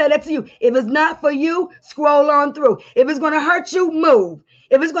continue to say that to you. If it's not for you, scroll on through. If it's going to hurt you, move.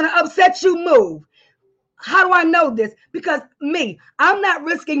 If it's going to upset you, move. How do I know this? Because I'm not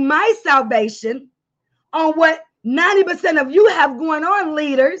risking my salvation on what 90% of you have going on,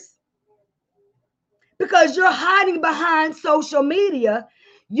 leaders, because you're hiding behind social media,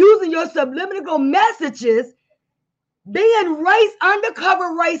 using your subliminal messages, being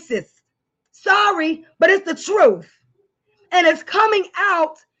undercover racist. Sorry, but it's the truth. And it's coming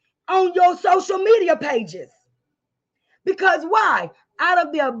out on your social media pages. Because why? Out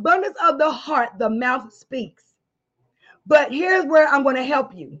of the abundance of the heart, the mouth speaks. But here's where I'm going to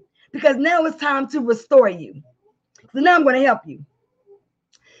help you, because now it's time to restore you. So now I'm going to help you.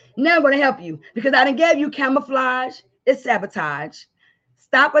 Now I'm going to help you, because I done gave you camouflage. It's sabotage.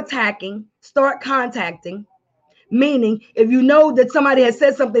 Stop attacking. Start contacting. Meaning, if you know that somebody has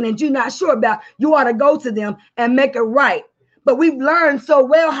said something that you're not sure about, you ought to go to them and make it right. But we've learned so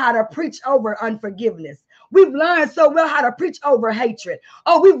well how to preach over unforgiveness. We've learned so well how to preach over hatred.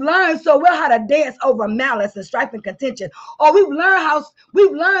 Oh, we've learned so well how to dance over malice and strife and contention. Oh, we've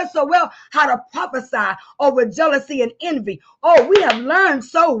learned so well how to prophesy over jealousy and envy. Oh, we have learned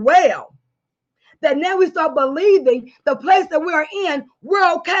so well that now we start believing the place that we're in,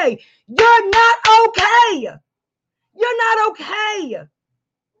 we're okay. You're not okay. You're not okay.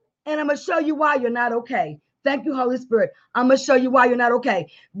 And I'm going to show you why you're not okay. Thank you, Holy Spirit. I'm going to show you why you're not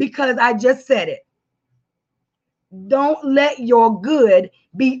okay. Because I just said it. Don't let your good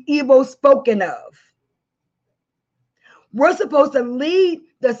be evil spoken of. We're supposed to lead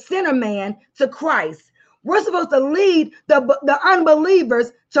the sinner man to Christ. We're supposed to lead the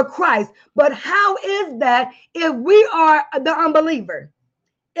unbelievers to Christ. But how is that if we are the unbeliever?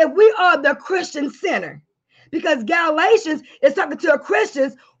 If we are the Christian sinner? Because Galatians is talking to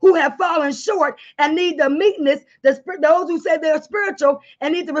Christians who have fallen short and need the meekness, those who say they're spiritual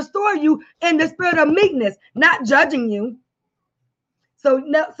and need to restore you in the spirit of meekness, not judging you. So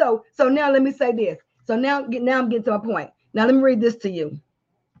now let me say this. So now I'm getting to my point. Now let me read this to you.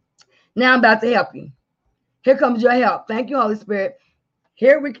 Now I'm about to help you. Here comes your help. Thank you, Holy Spirit.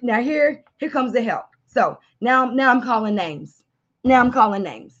 Here comes the help. So now I'm calling names. Now I'm calling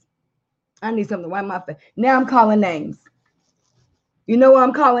names. I need something to wipe my face. Now I'm calling names. You know why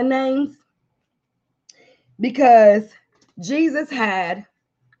I'm calling names? Because Jesus had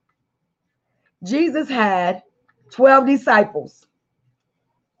 12 disciples.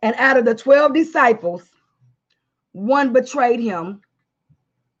 And out of the 12 disciples, one betrayed him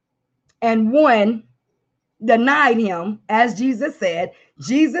and one denied him, as Jesus said.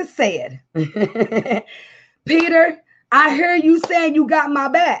 Jesus said, Peter, I hear you saying you got my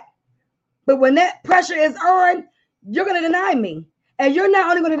back. But when that pressure is on, you're going to deny me. And you're not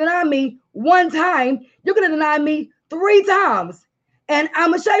only going to deny me one time, you're going to deny me 3 times. And I'm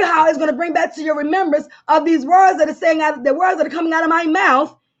going to show you how it's going to bring back to your remembrance of these words that are saying out, the words that are coming out of my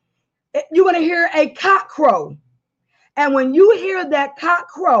mouth. You're going to hear a cock crow. And when you hear that cock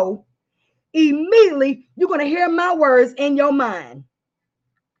crow, immediately you're going to hear my words in your mind.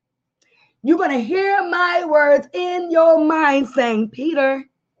 You're going to hear my words in your mind saying, Peter,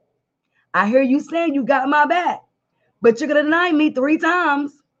 I hear you saying you got my back, but you're going to deny me 3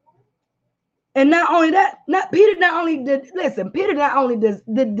 times. And not only that, Peter not only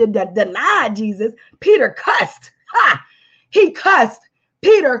deny Jesus, Peter cussed. He cussed.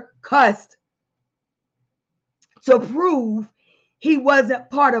 Peter cussed to prove he wasn't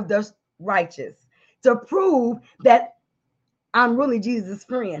part of the righteous, to prove that I'm really Jesus'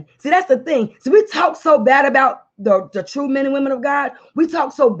 friend. See, that's the thing. So we talk so bad about the true men and women of God. We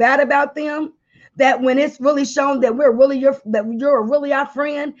talk so bad about them that when it's really shown that you're really our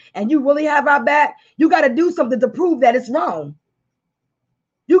friend and you really have our back, you got to do something to prove that it's wrong.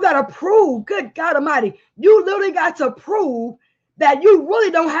 You got to prove, good God Almighty, you literally got to prove that you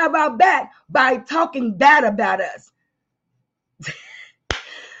really don't have our back by talking bad about us.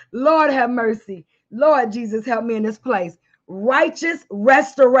 Lord have mercy. Lord Jesus, help me in this place. Righteous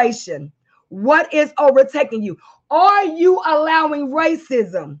restoration. What is overtaking you? Are you allowing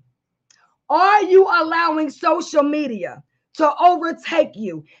racism? Are you allowing social media to overtake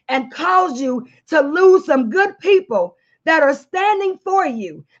you and cause you to lose some good people that are standing for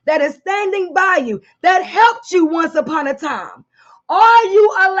you, that is standing by you, that helped you once upon a time? Are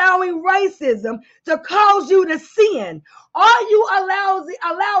you allowing racism to cause you to sin? Are you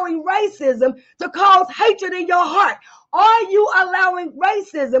allowing racism to cause hatred in your heart? Are you allowing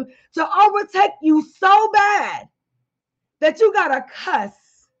racism to overtake you so bad that you got to cuss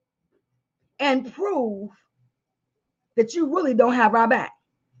and prove that you really don't have our back.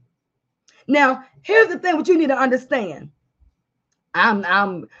 Now, here's the thing what you need to understand.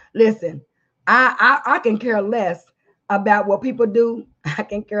 Listen, I can care less about what people do. I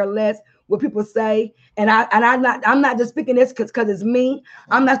can care less what people say. And I'm not just speaking this because it's me.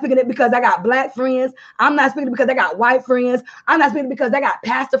 I'm not speaking it because I got black friends. I'm not speaking it because I got white friends. I'm not speaking it because I got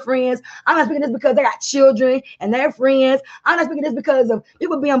pastor friends. I'm not speaking this because I got children and their friends. I'm not speaking this because of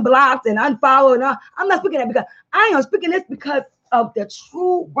people being blocked and unfollowed. I'm not speaking that because I am speaking this because of the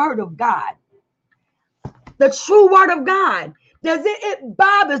true word of God. The true word of God. It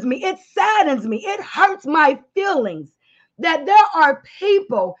bothers me. It saddens me. It hurts my feelings that there are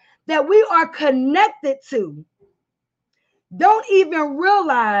people that we are connected to don't even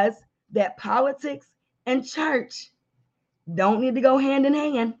realize that politics and church don't need to go hand in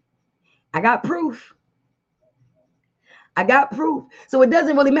hand. I got proof. So it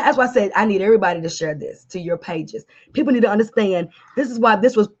doesn't really matter. That's why I said I need everybody to share this to your pages. People need to understand this is why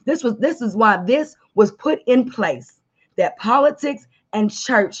this was put in place. That politics and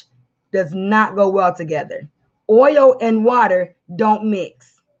church does not go well together. Oil and water don't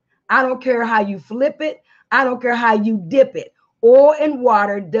mix. I don't care how you flip it. I don't care how you dip it. Oil and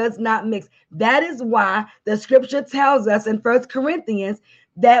water does not mix. That is why the scripture tells us in 1 Corinthians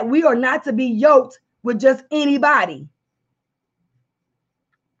that we are not to be yoked with just anybody.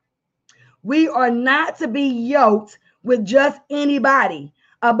 We are not to be yoked with just anybody.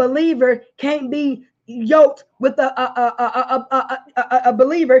 A believer can't be yoked with a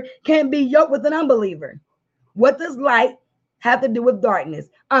believer can't be yoked with an unbeliever. What does light have to do with darkness?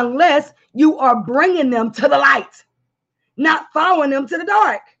 Unless you are bringing them to the light, not following them to the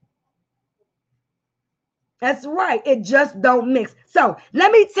dark. That's right. It just don't mix. So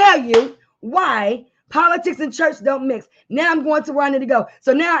let me tell you why politics and church don't mix. Now I'm going to where I need to go.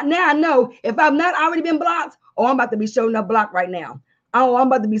 So now I know if I've not already been blocked, I'm about to be showing up blocked right now. I'm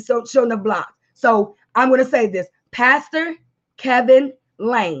about to be showing up blocked. So I'm going to say this. Pastor Kevin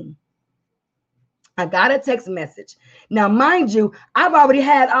Lane. I got a text message. Now, mind you, I've already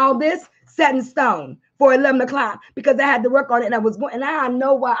had all this set in stone for 11 o'clock because I had to work on it, and I was going, and I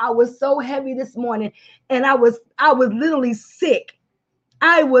know why I was so heavy this morning, and I was literally sick.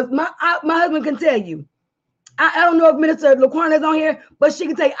 My husband can tell you. I don't know if Minister LaQuarna is on here, but she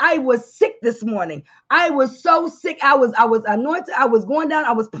can tell you I was sick this morning. I was so sick. I was anointed. I was going down.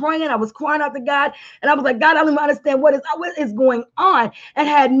 I was praying. I was crying out to God, and I was like, God, I don't even understand what is going on, and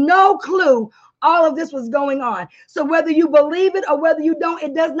had no clue all of this was going on. So whether you believe it or whether you don't,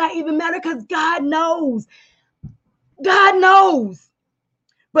 it does not even matter because God knows. God knows.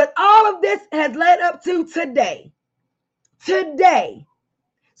 But all of this has led up to today. Today.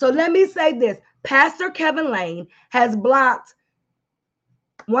 So let me say this. Pastor Kevin Lane has blocked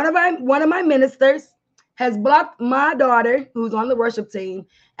one of my ministers, has blocked my daughter, who's on the worship team,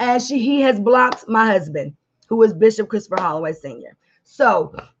 and he has blocked my husband, who is Bishop Christopher Holloway Sr.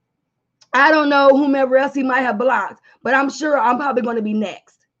 So I don't know whomever else he might have blocked, but I'm sure I'm probably going to be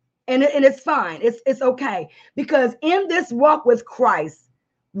next. And it's fine. It's okay. Because in this walk with Christ,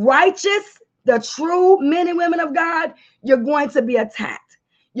 righteous, the true men and women of God, you're going to be attacked.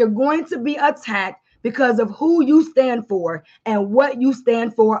 You're going to be attacked because of who you stand for and what you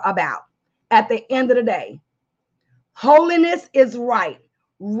stand for about. At the end of the day, holiness is right.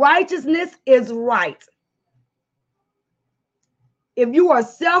 Righteousness is right. If you are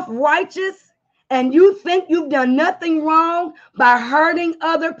self-righteous and you think you've done nothing wrong by hurting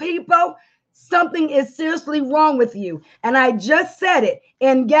other people, something is seriously wrong with you. And I just said it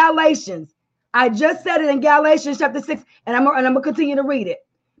in Galatians. I just said it in Galatians chapter 6, and I'm going to continue to read it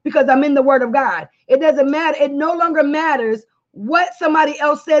because I'm in the word of God. It doesn't matter. It no longer matters what somebody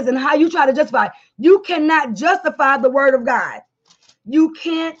else says and how you try to justify it. You cannot justify the word of God. You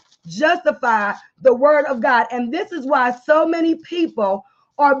can't justify the word of God. And this is why so many people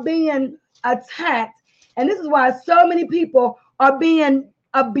are being attacked. And this is why so many people are being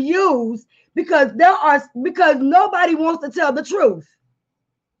abused because nobody wants to tell the truth.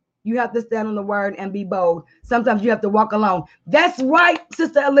 You have to stand on the word and be bold. Sometimes you have to walk alone. That's right,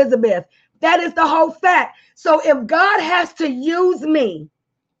 Sister Elizabeth. That is the whole fact. So if God has to use me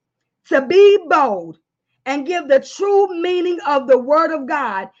to be bold and give the true meaning of the word of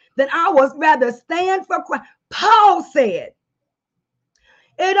God, then I would rather stand for Christ. Paul said,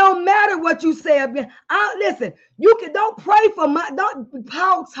 it don't matter what you say again. Listen, don't pray for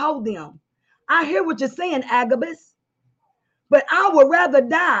Paul told them, I hear what you're saying, Agabus, but I would rather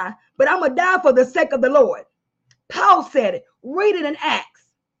die, but I'm going to die for the sake of the Lord. Paul said it. Read it in Acts.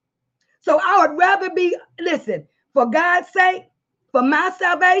 So I would rather be, listen, for God's sake, for my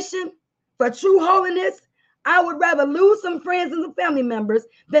salvation, for true holiness, I would rather lose some friends and some family members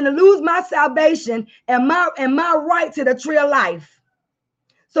than to lose my salvation and my right to the tree of life.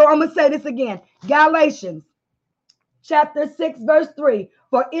 So I'm going to say this again. Galatians chapter 6, verse 3.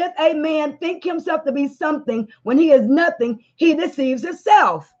 For if a man think himself to be something when he is nothing, he deceives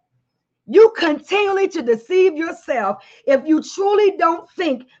himself. You continually to deceive yourself if you truly don't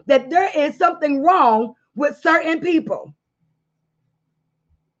think that there is something wrong with certain people.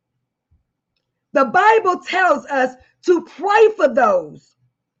 The Bible tells us to pray for those.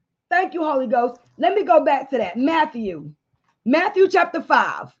 Thank you, Holy Ghost. Let me go back to that. Matthew chapter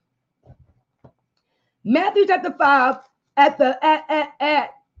 5. Matthew chapter 5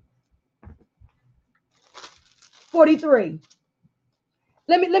 at 43.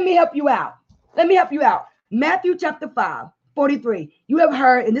 Let me help you out. Matthew chapter 5, 43. You have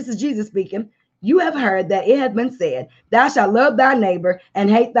heard, and this is Jesus speaking, you have heard that it has been said, thou shalt love thy neighbor and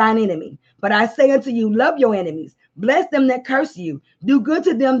hate thine enemy. But I say unto you, love your enemies, bless them that curse you, do good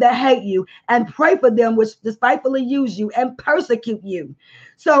to them that hate you, and pray for them which despitefully use you and persecute you.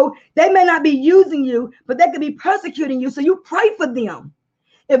 So they may not be using you, but they could be persecuting you. So you pray for them.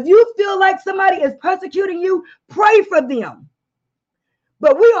 If you feel like somebody is persecuting you, pray for them.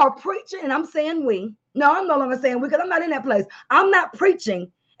 But we are preaching, and I'm saying we. No, I'm no longer saying we, because I'm not in that place. I'm not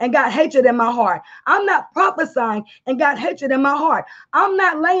preaching and got hatred in my heart. I'm not prophesying and got hatred in my heart. I'm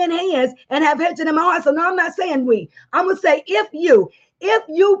not laying hands and have hatred in my heart. So no, I'm not saying we. I'm going to say if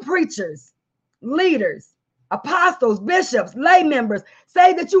you preachers, leaders, apostles, bishops, lay members,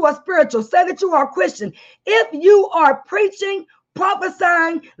 say that you are spiritual, say that you are Christian. If you are preaching,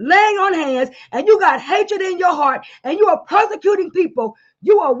 prophesying, laying on hands, and you got hatred in your heart, and you are persecuting people,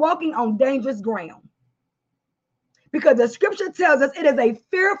 you are walking on dangerous ground. Because the scripture tells us it is a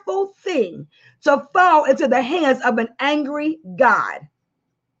fearful thing to fall into the hands of an angry God.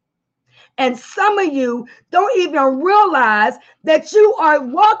 And some of you don't even realize that you are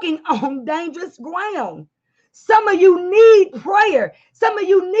walking on dangerous ground. Some of you need prayer. Some of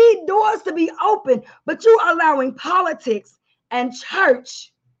you need doors to be open, but you're allowing politics and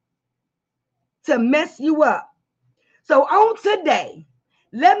church to mess you up. So on today,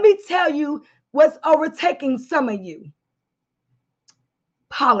 let me tell you what's overtaking some of you.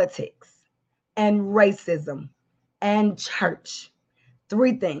 Politics and racism and church.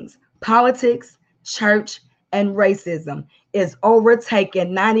 3 things. Politics, church, and racism is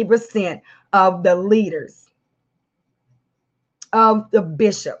overtaking 90% of the leaders, of the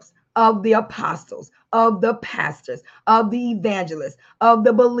bishops, of the apostles, of the pastors, of the evangelists, of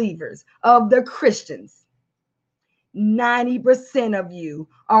the believers, of the Christians. 90% of you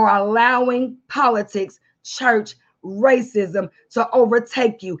are allowing politics, church, racism to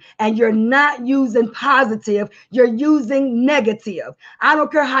overtake you, and you're not using positive, you're using negative. I don't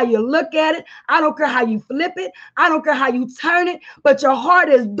care how you look at it, I don't care how you flip it, I don't care how you turn it, but your heart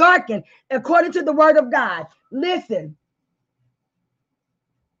is darkened according to the word of God. Listen,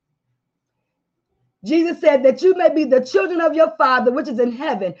 Jesus said that you may be the children of your Father which is in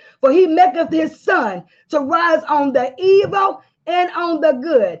heaven, for he maketh his sun to rise on the evil and on the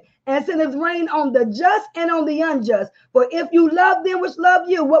good, and send his rain on the just and on the unjust. For if you love them which love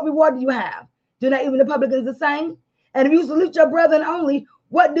you, what reward do you have? Do not even the publicans the same? And if you salute your brethren only,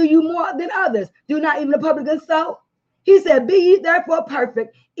 what do you more than others? Do not even the publicans so? He said, be ye therefore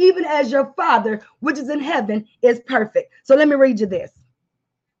perfect, even as your Father which is in heaven is perfect. So let me read you this.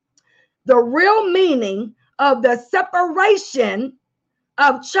 The real meaning of the separation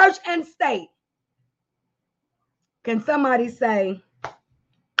of church and state. Can somebody say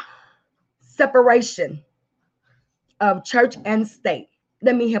separation of church and state?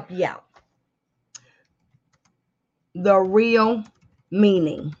 Let me help you out. The real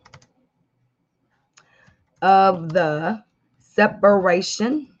meaning of the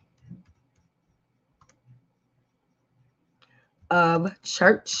separation of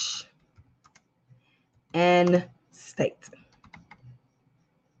church and state.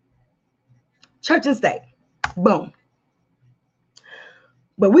 Church and state. Boom.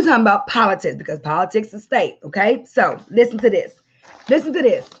 But we're talking about politics because politics is state. Okay. So listen to this. Listen to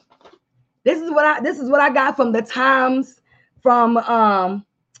this. This is what I got from the Times, from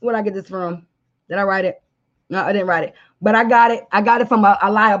where did I get this from? Did I write it? No, I didn't write it. But I got it from a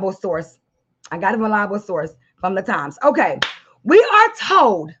reliable source. I got it from a reliable source from the Times. Okay. We are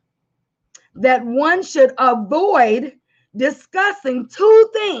told that one should avoid discussing 2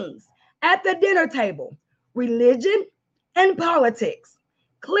 things at the dinner table: religion and politics.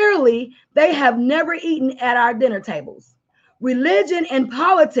 Clearly, they have never eaten at our dinner tables. Religion and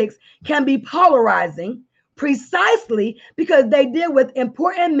politics can be polarizing, precisely because they deal with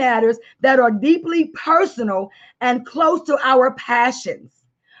important matters that are deeply personal and close to our passions.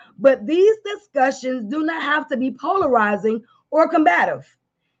 But these discussions do not have to be polarizing or combative.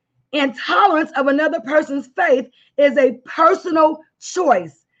 Intolerance of another person's faith is a personal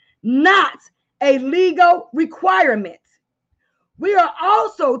choice, not a legal requirement. We are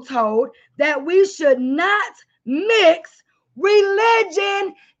also told that we should not mix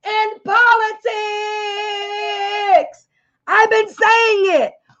religion and politics. I've been saying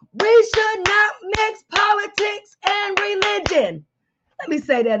it. We should not mix politics and religion. Let me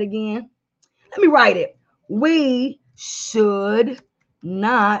say that again. Let me write it. We should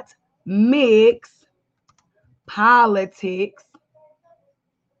not mix politics.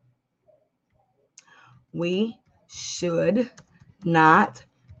 We should not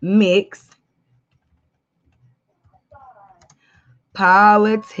mix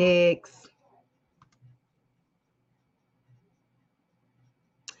politics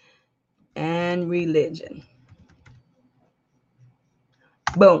and religion.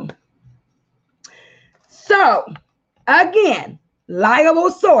 Boom. So, again,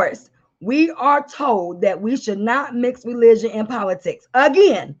 liable source. We are told that we should not mix religion and politics.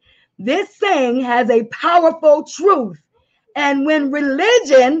 Again, this saying has a powerful truth. And when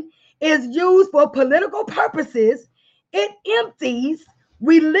religion is used for political purposes, it empties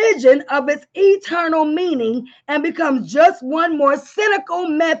religion of its eternal meaning and becomes just one more cynical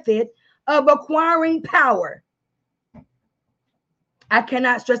method of acquiring power. I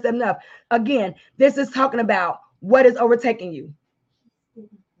cannot stress that enough. Again, this is talking about what is overtaking you.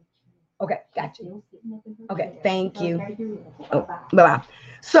 Okay, got you. Okay, thank you. Oh, bye-bye.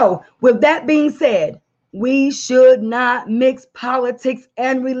 So, with that being said, we should not mix politics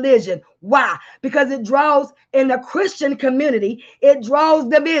and religion. Why? Because it draws, in the Christian community, it draws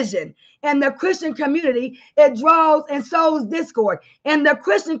division. In the Christian community, it draws and sows discord. In the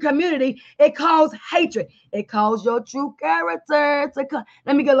Christian community, it causes hatred. It calls your true character to come.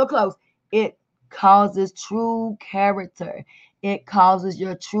 Let me get a little close. It causes true character. It causes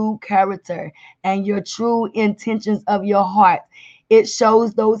your true character and your true intentions of your heart. It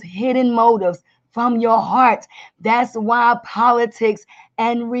shows those hidden motives from your heart. That's why politics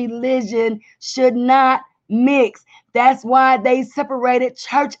and religion should not mix. That's why they separated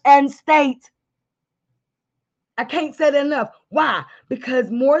church and state. I can't say that enough. Why? Because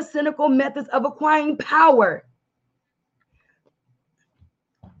more cynical methods of acquiring power.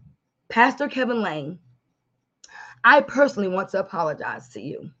 Pastor Kevin Lane, I personally want to apologize to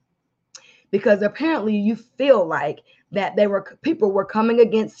you because apparently you feel like that people were coming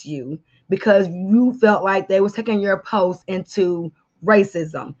against you because you felt like they was taking your post into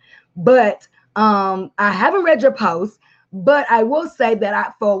racism. But I haven't read your post, but I will say that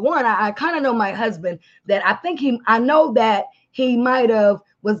I kind of know my husband, that I know that he might have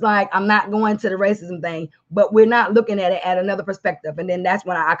was like, I'm not going to the racism thing, but we're not looking at it at another perspective. And then that's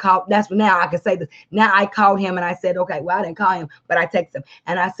when now I can say this. Now I called him and I said, okay, well, I didn't call him, but I texted him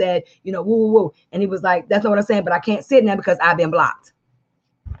and I said, woo, woo, woo. And he was like, that's not what I'm saying, but I can't sit now because I've been blocked.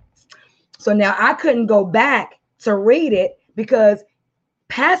 So now I couldn't go back to read it because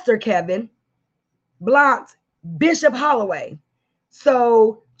Pastor Kevin blocked Bishop Holloway.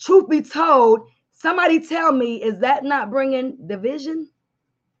 So truth be told, somebody tell me, is that not bringing division?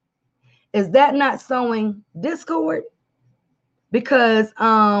 Is that not sowing discord? Because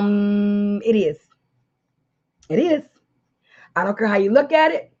it is. It is. I don't care how you look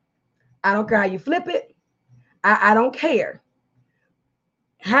at it. I don't care how you flip it. I don't care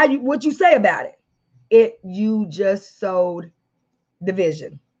what you say about it. You just sowed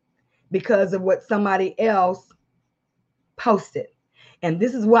division because of what somebody else posted. And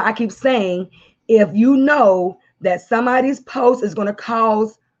this is why I keep saying, if you know that somebody's post is going to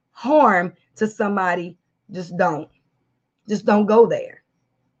cause harm to somebody, just don't go there.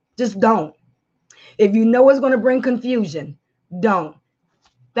 Just don't. If you know it's going to bring confusion, don't.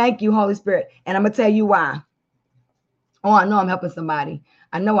 Thank you, Holy Spirit. And I'm going to tell you why. Oh, I know I'm helping somebody.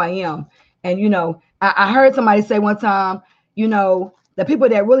 I know I am. And, I heard somebody say one time, the people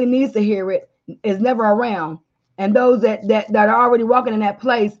that really needs to hear it is never around. And those that are already walking in that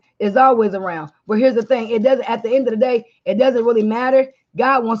place is always around. But here's the thing. It doesn't, at the end of the day, it doesn't really matter.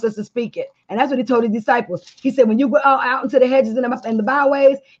 God wants us to speak it. And that's what he told his disciples. He said, when you go out into the hedges and the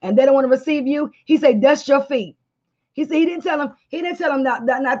byways and they don't want to receive you, he said, dust your feet. He said, he didn't tell them he didn't tell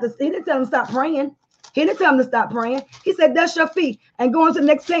them stop praying. He didn't tell them to stop praying. He said, dust your feet and go on to the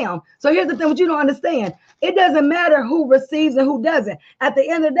next town. So here's the thing, what you don't understand. It doesn't matter who receives and who doesn't. At the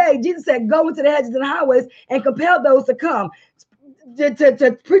end of the day, Jesus said, go into the hedges and highways and compel those to come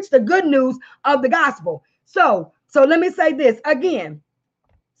to preach the good news of the gospel. So let me say this again.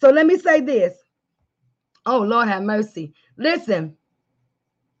 So let me say this. Oh, Lord have mercy. Listen.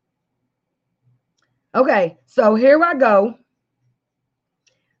 Okay, so here I go.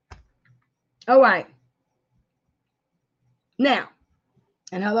 All right. Now,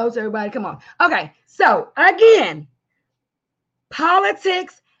 and hello to everybody. Come on. Okay, so again,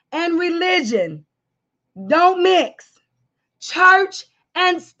 politics and religion don't mix. Church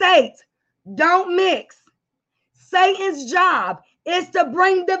and state don't mix. Satan's job is to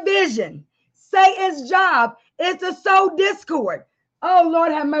bring division. Satan's job is to sow discord. Oh,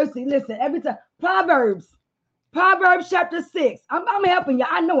 Lord have mercy. Listen, every time. Proverbs chapter 6. I'm helping you.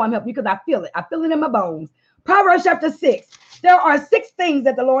 I know I'm helping you because I feel it. I feel it in my bones. Proverbs chapter 6. There are 6 things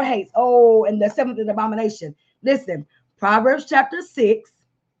that the Lord hates. Oh, and the 7th is abomination. Listen, Proverbs chapter 6.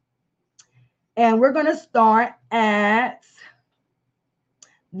 And we're going to start at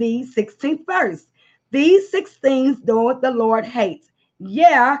the 16th verse. These 6 things doth the Lord hate.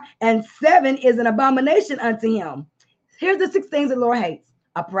 Yeah, and 7 is an abomination unto him. Here's the 6 things the Lord hates: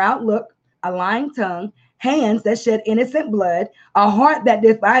 a proud look, a lying tongue, hands that shed innocent blood, a heart that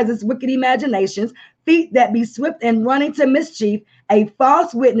devises wicked imaginations, feet that be swift in running to mischief, a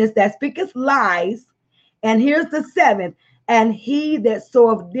false witness that speaketh lies. And here's the 7th: and he that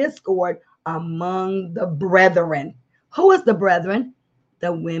soweth discord among the brethren. Who is the brethren?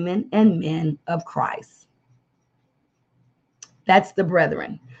 The women and men of Christ. That's the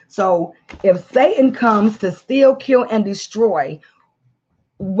brethren. So if Satan comes to steal, kill, and destroy,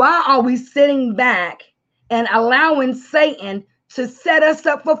 why are we sitting back and allowing Satan to set us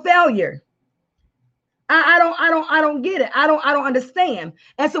up for failure? I don't get it. I don't understand.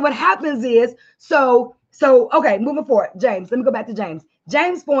 And so what happens is, so okay, moving forward, James. Let me go back to James.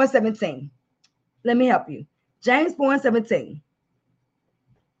 James 4:17. Let me help you. James 4:17.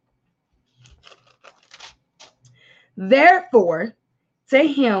 Therefore, to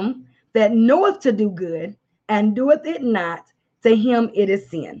him that knoweth to do good and doeth it not, to him it is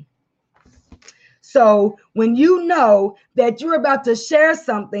sin. So when you know that you're about to share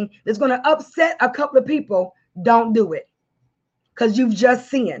something that's going to upset a couple of people, don't do it, because you've just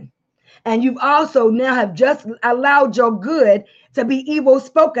sinned. And you've also now have just allowed your good to be evil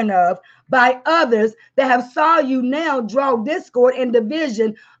spoken of by others that have saw you now draw discord and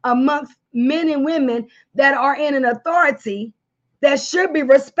division amongst men and women that are in an authority that should be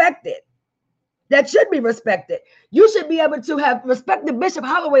respected. That should be respected. You should be able to have respected Bishop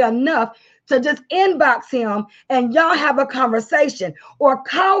Holloway enough to just inbox him and y'all have a conversation, or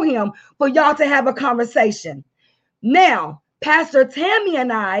call him for y'all to have a conversation. Now, Pastor Tammy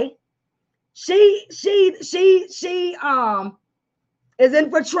and I, she is in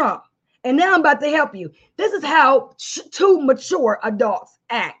for Trump. And now I'm about to help you. This is how 2 mature adults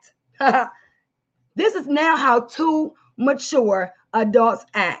act. This is now how 2 mature adults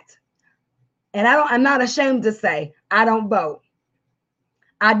act. And I'm not ashamed to say I don't vote.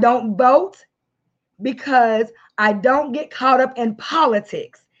 I don't vote because I don't get caught up in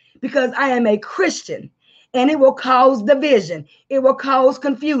politics, because I am a Christian, and it will cause division. It will cause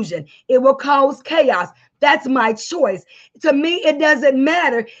confusion. It will cause chaos. That's my choice. To me, it doesn't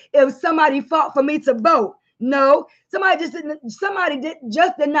matter if somebody fought for me to vote. No, somebody did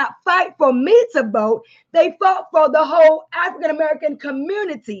not fight for me to vote. They fought for the whole African-American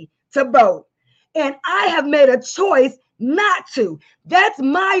community to vote. And I have made a choice not to. That's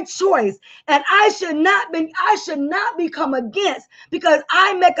my choice. And I should not become against because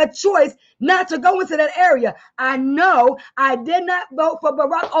I make a choice not to go into that area. I know I did not vote for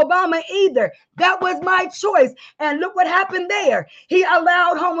Barack Obama either. That was my choice. And look what happened there. He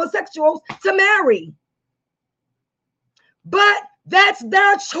allowed homosexuals to marry. But that's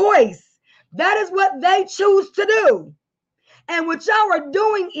their choice. That is what they choose to do. And what y'all are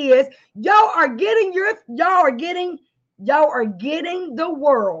doing is y'all are getting the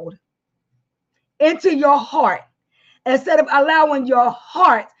world into your heart instead of allowing your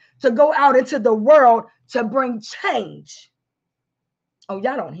heart to go out into the world to bring change. Oh,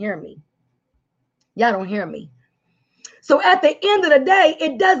 y'all don't hear me. Y'all don't hear me. So at the end of the day,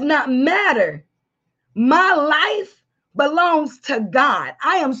 it does not matter. My life belongs to God.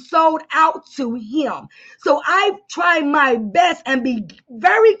 I am sold out to him. So I try my best and be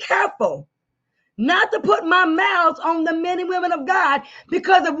very careful not to put my mouth on the men and women of God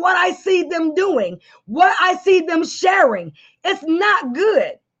because of what I see them doing, what I see them sharing. It's not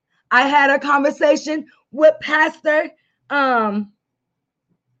good. I had a conversation with Pastor Garner.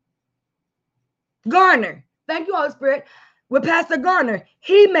 Thank you, Holy Spirit. With Pastor Garner.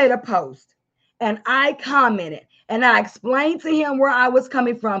 He made a post and I commented. and I explained to him where I was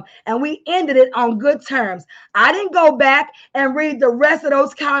coming from, and we ended it on good terms. I didn't go back and read the rest of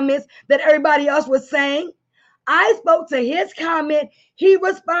those comments that everybody else was saying. I spoke to his comment. He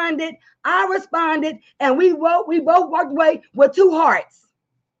responded. I responded, and we both walked away with 2 hearts.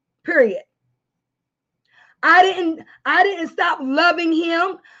 Period. I didn't stop loving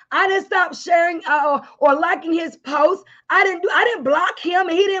him. I didn't stop sharing or liking his posts. I didn't block him,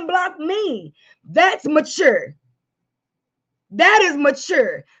 and he didn't block me. That's mature. That is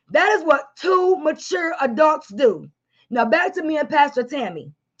mature. That is what 2 mature adults do. Now back to me and Pastor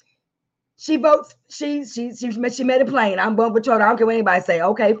Tammy. She votes. She made it plain. I'm going with her. I don't care what anybody say.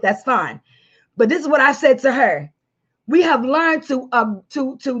 Okay, that's fine. But this is what I said to her. We have learned to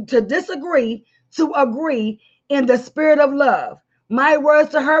disagree, to agree in the spirit of love. My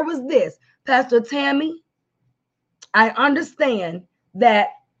words to her was this: Pastor Tammy, I understand that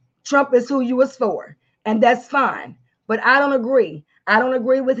Trump is who you was for, and that's fine. But I don't agree. I don't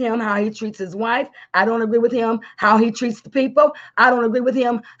agree with him how he treats his wife. I don't agree with him how he treats the people. I don't agree with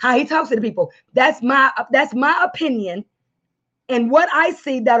him how he talks to the people. That's my opinion and what I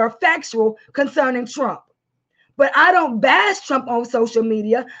see that are factual concerning Trump. But I don't bash Trump on social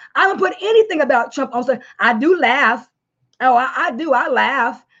media. I don't put anything about Trump on social. I do laugh. Oh, I do. I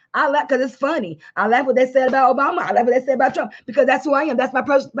laugh. I laugh because it's funny. I laugh what they said about Obama. I laugh what they said about Trump because that's who I am. That's my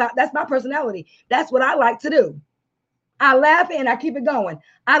personality. That's what I like to do. I laugh and I keep it going.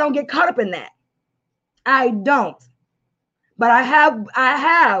 I don't get caught up in that. I don't. But I have,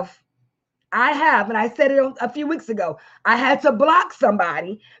 and I said it a few weeks ago, I had to block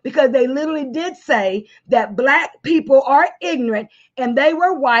somebody because they literally did say that Black people are ignorant and they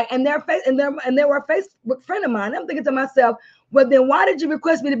were white and they were a Facebook friend of mine. I'm thinking to myself, well, then why did you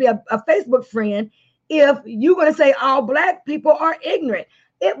request me to be a Facebook friend if you're going to say all Black people are ignorant?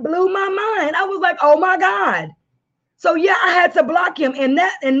 It blew my mind. I was like, oh my God. So yeah, I had to block him. And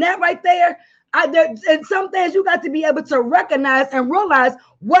that right there, and some things you got to be able to recognize and realize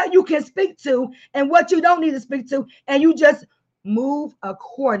what you can speak to and what you don't need to speak to, and you just move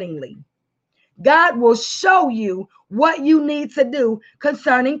accordingly. God will show you what you need to do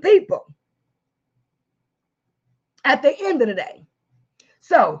concerning people at the end of the day.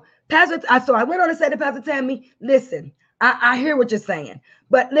 So I went on to say to Pastor Tammy, listen, I hear what you're saying,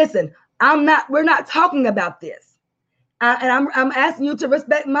 but listen, we're not talking about this. And I'm asking you to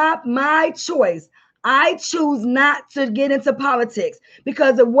respect my choice. I choose not to get into politics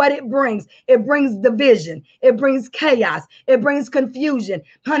because of what it brings. It brings division. It brings chaos. It brings confusion.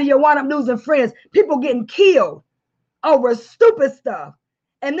 Honey, you wind up losing friends. People getting killed over stupid stuff.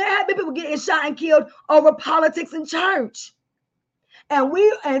 And there have been people getting shot and killed over politics in church. And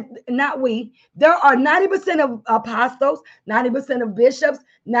there are 90% of apostles, 90% of bishops,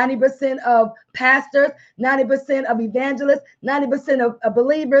 90% of pastors, 90% of evangelists, 90% of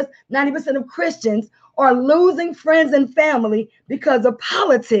believers, 90% of Christians are losing friends and family because of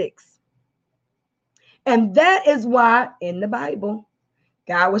politics. And that is why in the Bible,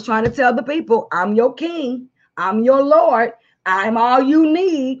 God was trying to tell the people, I'm your king, I'm your Lord, I'm all you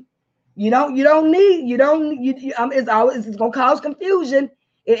need. It's going to cause confusion.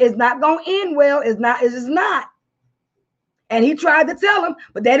 It's not going to end well. It's just not. And he tried to tell them,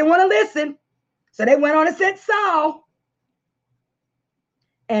 but they didn't want to listen. So they went on and sent Saul.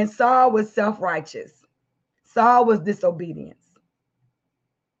 And Saul was self-righteous. Saul was disobedience.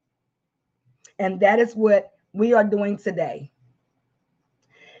 And that is what we are doing today.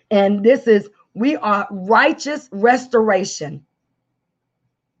 And we are righteous restoration.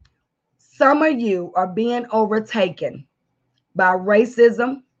 Some of you are being overtaken by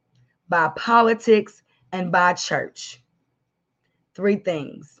racism, by politics, and by church. 3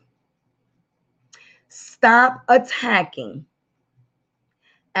 things. Stop attacking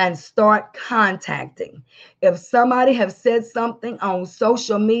and start contacting. If somebody has said something on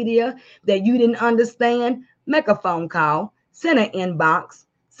social media that you didn't understand, make a phone call, send an inbox,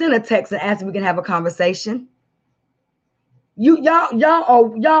 send a text and ask if we can have a conversation.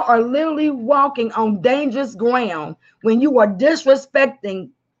 Y'all are literally walking on dangerous ground when you are disrespecting,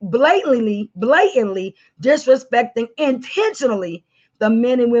 blatantly disrespecting intentionally the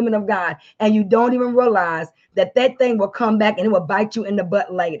men and women of God, and you don't even realize that thing will come back and it will bite you in the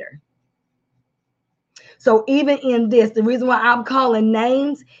butt later. So even in this, the reason why I'm calling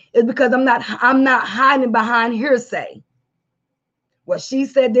names is because I'm not hiding behind hearsay. Well, she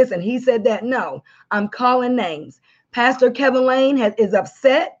said this and he said that. No, I'm calling names. Pastor Kevin Lane is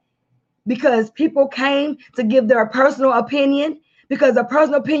upset because people came to give their personal opinion because a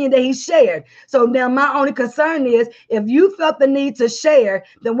personal opinion that he shared. So now my only concern is, if you felt the need to share,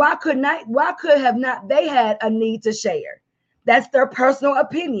 then why could have not they had a need to share? That's their personal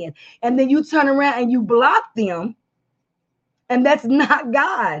opinion. And then you turn around and you block them. And that's not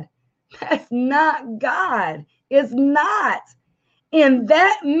God. That's not God. It's not. In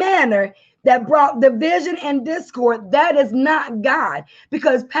that manner that brought division and discord, that is not God.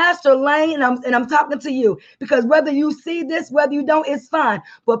 Because Pastor Lane, and I'm talking to you, because whether you see this, whether you don't, it's fine.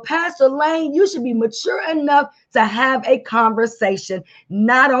 But Pastor Lane, you should be mature enough to have a conversation,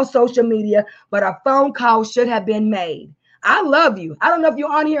 not on social media, but a phone call should have been made. I love you. I don't know if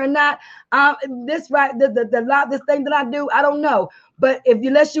you're on here or not. This thing that I do, I don't know. But if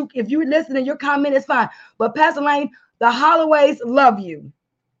you listen and your comment is fine. But Pastor Lane, the Holloways love you.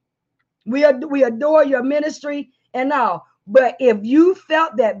 We adore your ministry and all. But if you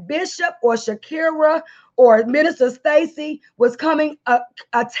felt that Bishop or Shakira or Minister Stacy was coming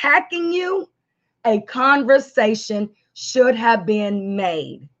attacking you, a conversation should have been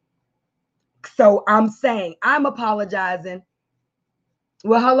made. So I'm saying, I'm apologizing.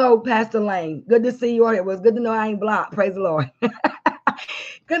 Well, hello, Pastor Lane. Good to see you on here. It was good to know I ain't blocked. Praise the Lord.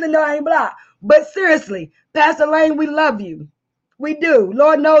 Good to know I ain't blocked. But seriously, Pastor Lane, we love you. We do.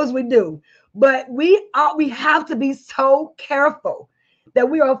 Lord knows we do. But we have to be so careful that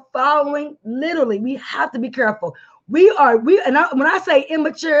we are following. Literally, we have to be careful. When I say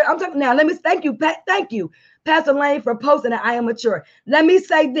immature, I'm talking now. Let me thank you, Pastor Lane, for posting that I am mature. Let me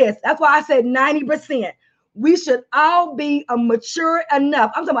say this. That's why I said 90%. We should all be mature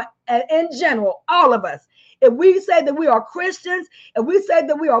enough. I'm talking about in general, all of us. If we say that we are Christians, if we say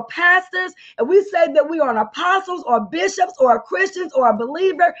that we are pastors, if we say that we are apostles or bishops or Christians or a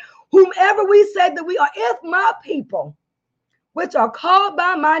believer, whomever we say that we are, if my people, which are called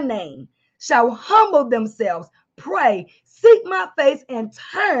by my name, shall humble themselves, pray, seek my face, and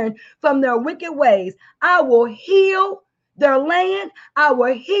turn from their wicked ways, I will heal their land. I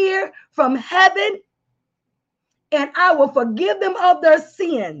will hear from heaven, and I will forgive them of their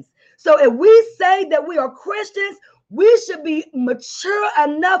sins. So if we say that we are Christians, we should be mature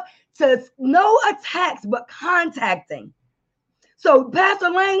enough to no attacks, but contacting. So Pastor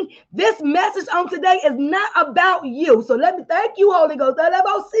Lane, this message on today is not about you. So let me thank you, Holy Ghost.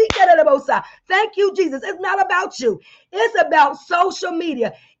 Thank you, Jesus. It's not about you. It's about social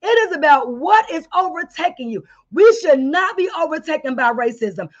media. It is about what is overtaking you. We should not be overtaken by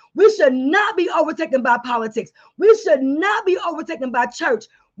racism. We should not be overtaken by politics. We should not be overtaken by church.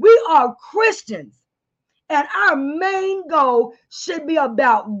 We are Christians, and our main goal should be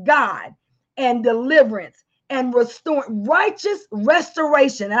about God and deliverance and restoring righteous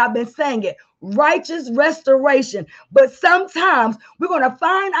restoration. And I've been saying it, righteous restoration. But sometimes we're going to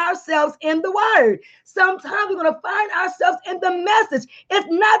find ourselves in the word. Sometimes we're going to find ourselves in the message. It's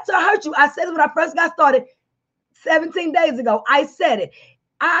not to hurt you. I said it when I first got started 17 days ago. I said it.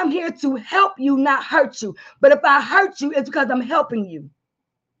 I'm here to help you, not hurt you. But if I hurt you, it's because I'm helping you.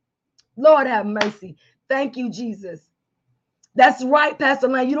 Lord have mercy. Thank you, Jesus. That's right, Pastor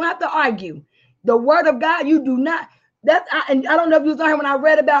Lane. You don't have to argue. The word of God, you do not. And I don't know if you was on here when I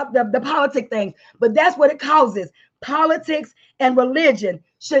read about the politic things, but that's what it causes. Politics and religion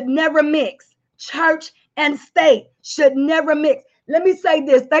should never mix. Church and state should never mix. Let me say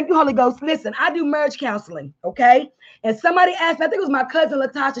this. Thank you, Holy Ghost. Listen, I do marriage counseling, okay? And somebody asked me, I think it was my cousin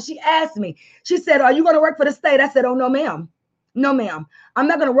Latasha. She asked me, she said, are you going to work for the state? I said, oh, no, ma'am. No, ma'am. I'm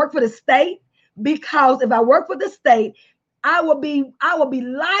not going to work for the state, because if I work for the state, I will be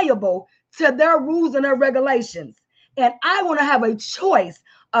liable to their rules and their regulations. And I want to have a choice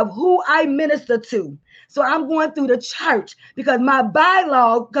of who I minister to. So I'm going through the church, because my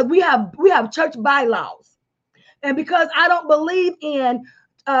bylaws, because we have church bylaws. And because I don't believe in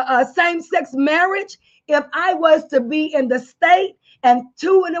same-sex marriage, if I was to be in the state and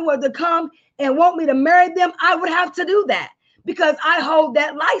two of them were to come and want me to marry them, I would have to do that, because I hold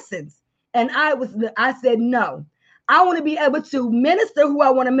that license. And I said no. I want to be able to minister who I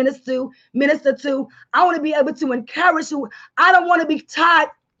want to minister to. I want to be able to encourage who. I don't want to be tied.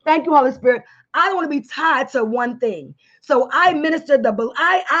 Thank you, Holy Spirit. I don't want to be tied to one thing. So I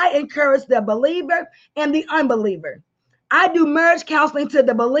I encourage the believer and the unbeliever. I do marriage counseling to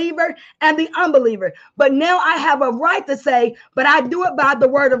the believer and the unbeliever. But now I have a right to say, but I do it by the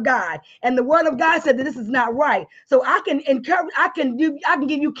word of God. And the word of God said that this is not right. So I can encourage, I can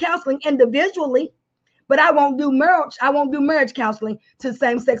give you counseling individually, but I won't do marriage counseling to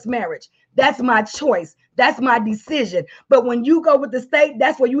same-sex marriage. That's my choice. That's my decision. But when you go with the state,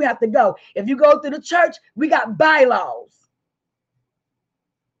 that's where you have to go. If you go through the church, we got bylaws.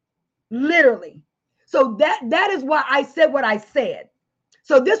 Literally. So that is why I said what I said.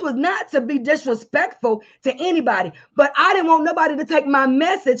 So this was not to be disrespectful to anybody, but I didn't want nobody to take my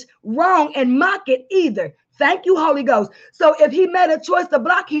message wrong and mock it either. Thank you, Holy Ghost. So if he made a choice to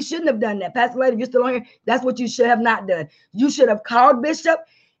block, he shouldn't have done that. Pastor Lady, if you're still on here, that's what you should have not done. You should have called Bishop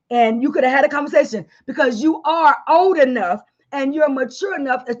and you could have had a conversation, because you are old enough and you're mature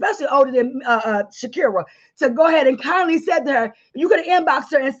enough, especially older than Shakira, to go ahead and kindly said to her, you could have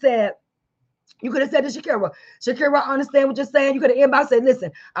inboxed her and said, you could have said to Shakira, I understand what you're saying. You could have inboxed said,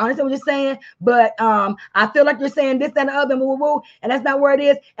 listen, I understand what you're saying, but I feel like you're saying this, that, and the other, and that's not where it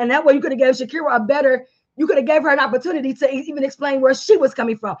is. And that way you could have gave Shakira you could have gave her an opportunity to even explain where she was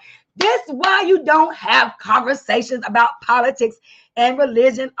coming from. This is why you don't have conversations about politics and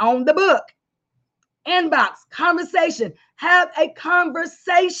religion on the book. Inbox, conversation, have a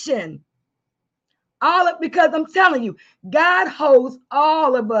conversation. Because I'm telling you, God holds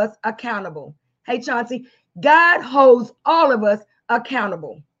all of us accountable. Hey, Chauncey, God holds all of us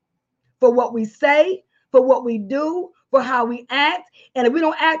accountable for what we say, for what we do, for how we act. And if we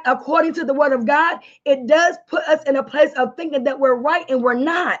don't act according to the word of God, it does put us in a place of thinking that we're right, and we're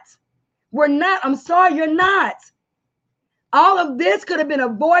not. We're not. I'm sorry, you're not. All of this could have been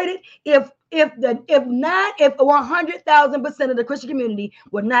avoided if 100,000% of the Christian community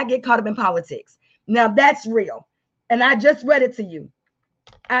would not get caught up in politics. Now that's real. And I just read it to you.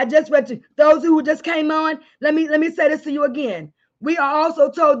 Those who just came on, let me say this to you again. We are also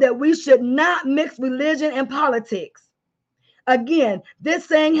told that we should not mix religion and politics. Again, this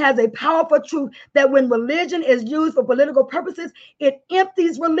saying has a powerful truth that when religion is used for political purposes, it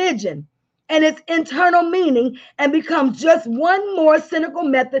empties religion and its internal meaning and becomes just one more cynical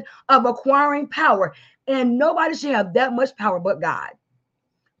method of acquiring power. And nobody should have that much power but God.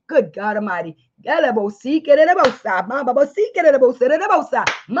 Good God Almighty. My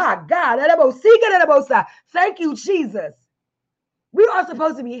God. Thank you, Jesus. We are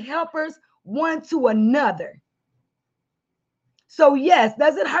supposed to be helpers one to another. So yes,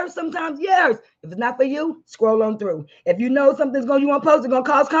 does it hurt sometimes? Yes. If it's not for you, scroll on through. If you know something's you want to post, it's going to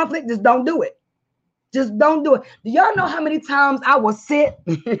cause conflict, just don't do it. Just don't do it. Do y'all know how many times I will sit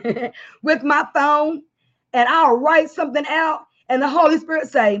with my phone and I'll write something out and the Holy Spirit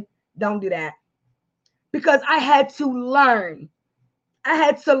say, don't do that? Because I had to learn.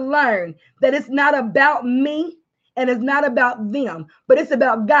 that it's not about me. And it's not about them, but it's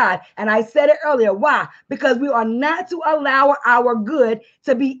about God. And I said it earlier. Why? Because we are not to allow our good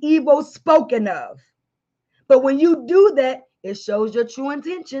to be evil spoken of. But when you do that, it shows your true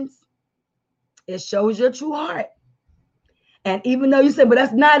intentions. It shows your true heart. And even though you say, but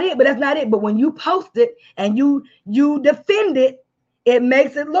that's not it. But when you post it and you defend it, it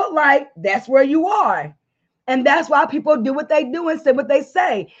makes it look like that's where you are. And that's why people do what they do and say what they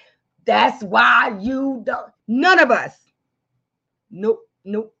say. That's why you don't. None of us. Nope.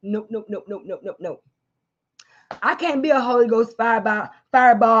 I can't be a Holy Ghost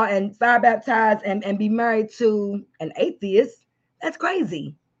fireball and fire baptized and be married to an atheist. That's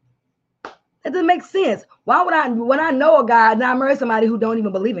crazy. That doesn't make sense. Why would I, when I know a God, now marry somebody who don't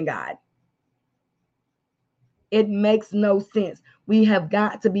even believe in God? It makes no sense. We have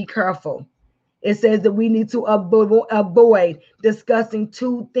got to be careful. It says that we need to avoid discussing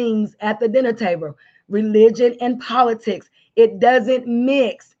two things at the dinner table: religion and politics. It doesn't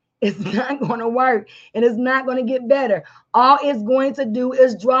mix. It's not going to work, and it's not going to get better. All it's going to do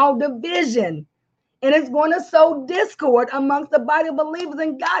is draw division, and it's going to sow discord amongst the body of believers,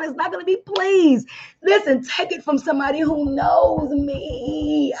 and God is not going to be pleased. Listen, take it from somebody who knows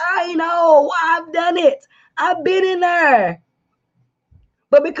me. I know. I've done it. I've been in there.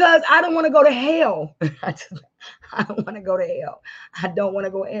 But because I don't want to go to hell, I don't want to go to hell. I don't want to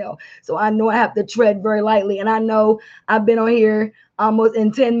go to hell. So I know I have to tread very lightly. And I know I've been on here almost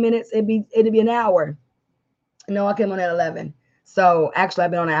in 10 minutes. It'd be an hour. No, I came on at 11. So actually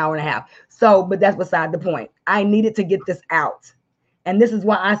I've been on an hour and a half. So, but that's beside the point. I needed to get this out. And this is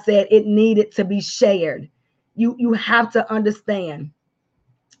why I said it needed to be shared. You have to understand.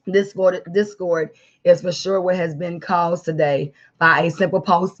 Discord is for sure what has been caused today by a simple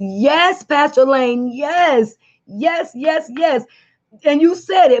post. Yes, Pastor Lane. Yes. And you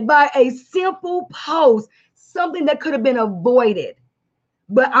said it, by a simple post, something that could have been avoided.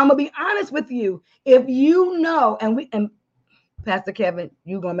 But I'm gonna be honest with you. If you know, and Pastor Kevin,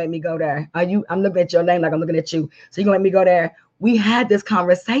 you're gonna make me go there. I'm looking at your name like I'm looking at you. So you're gonna make me go there. We had this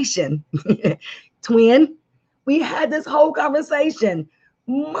conversation. Twin, we had this whole conversation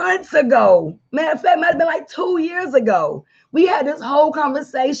months ago. Matter of fact, might have been like 2 years ago. We had this whole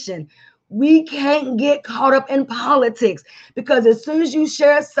conversation. We can't get caught up in politics, because as soon as you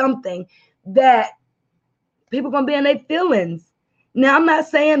share something that people gonna be in their feelings. Now, I'm not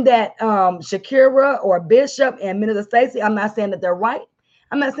saying that Shakira or Bishop and Minister Stacy, I'm not saying that they're right.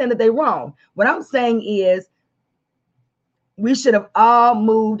 I'm not saying that they're wrong. What I'm saying is we should have all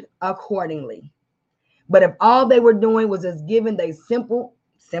moved accordingly. But if all they were doing was just giving a simple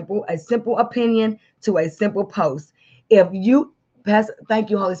opinion to a simple post, if you, thank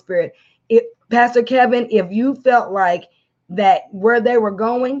you, Holy Spirit, Pastor Kevin, if you felt like that where they were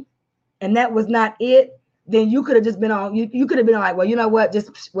going and that was not it, then you could have just been on, you could have been like, well, you know what,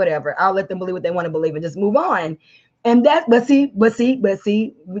 just whatever. I'll let them believe what they want to believe and just move on. And that, but see,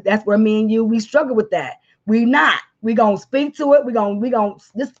 that's where me and you, we struggle with that. We gonna speak to it. We gonna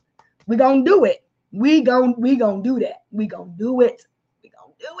do it. We gonna do that. We gonna do it.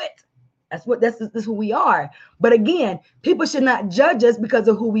 This is who we are. But again, people should not judge us because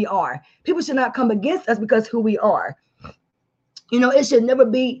of who we are. People should not come against us because who we are. You know, it should never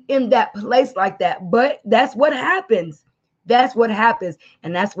be in that place like that. But that's what happens. That's what happens.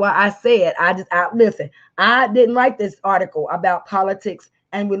 And that's why I said, listen, I didn't write this article about politics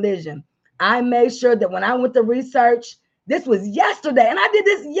and religion. I made sure that when I went to research, this was yesterday, and I did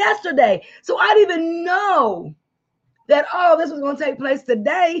this yesterday. So I didn't even know that, this was going to take place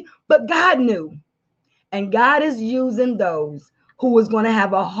today, but God knew. And God is using those who is going to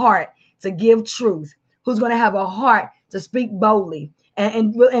have a heart to give truth, who's going to have a heart to speak boldly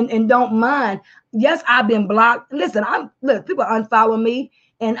and don't mind. Yes, I've been blocked. Listen, people unfollow me,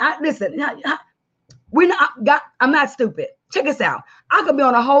 and I'm not stupid. Check this out. I could be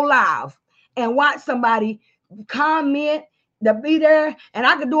on a whole live and watch somebody comment to be there, and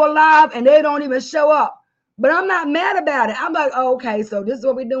I could do a live and they don't even show up. But I'm not mad about it. I'm like, okay, so this is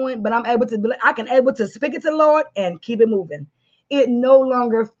what we're doing. But I can able to speak it to the Lord and keep it moving. It no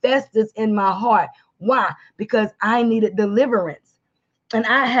longer festers in my heart. Why? Because I needed deliverance. And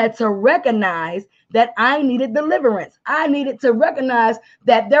I had to recognize that I needed deliverance. I needed to recognize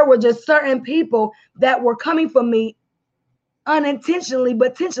that there were just certain people that were coming for me unintentionally,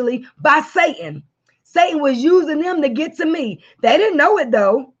 but intentionally by Satan. Satan was using them to get to me. They didn't know it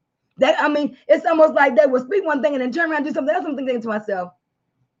though. It's almost like they would speak one thing and then turn around and do something else. I'm thinking to myself,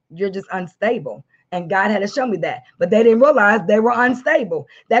 you're just unstable. And God had to show me that. But they didn't realize they were unstable.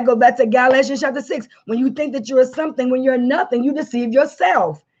 That goes back to Galatians chapter 6. When you think that you're something, when you're nothing, you deceive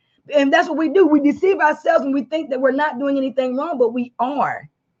yourself. And that's what we do. We deceive ourselves when we think that we're not doing anything wrong, but we are.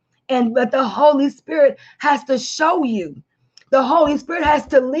 But the Holy Spirit has to show you. The Holy Spirit has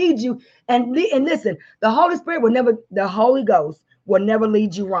to lead you. And listen, the Holy Ghost will never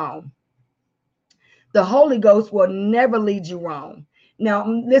lead you wrong. The Holy Ghost will never lead you wrong. Now,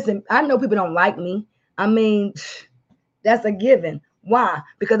 listen, I know people don't like me. I mean, that's a given. Why?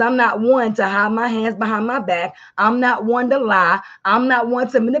 Because I'm not one to hide my hands behind my back. I'm not one to lie. I'm not one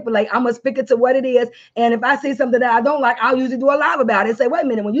to manipulate. I'm going to speak it to what it is. And if I see something that I don't like, I'll usually do a live about it and say, wait a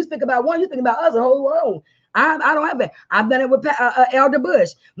minute, when you speak about one, you speak about us. Oh, I don't have it. I've done it with Elder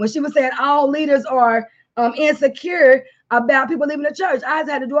Bush. When she was saying all leaders are insecure about people leaving the church, I just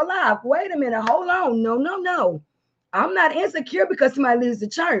had to do a live. Wait a minute. Hold on. No. I'm not insecure because somebody leaves the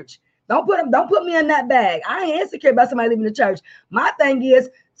church. Don't put me in that bag. I ain't insecure about somebody leaving the church. My thing is,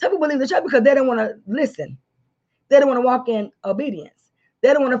 some people leave the church because they don't want to listen. They don't want to walk in obedience.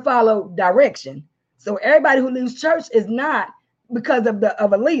 They don't want to follow direction. So everybody who leaves church is not because of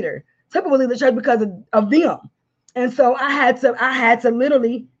a leader. Some people leave the church because of them. And so I had to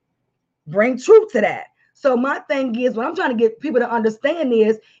literally bring truth to that. So my thing is, what I'm trying to get people to understand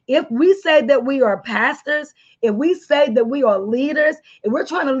is, if we say that we are pastors, if we say that we are leaders, if we're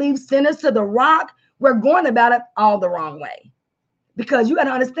trying to leave sinners to the rock, we're going about it all the wrong way. Because you got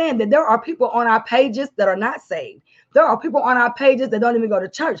to understand that there are people on our pages that are not saved. There are people on our pages that don't even go to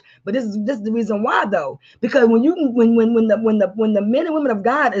church. But this is the reason why, though. Because when the men and women of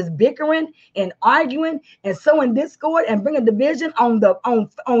God is bickering and arguing and sowing discord and bringing division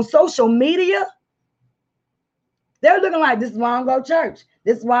on social media, they're looking like, this is why I don't go to church.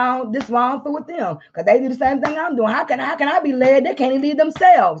 This is why I don't fool with them, because they do the same thing I'm doing. How can I be led? They can't even lead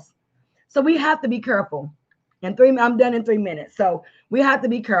themselves. So we have to be careful. I'm done in 3 minutes. So we have to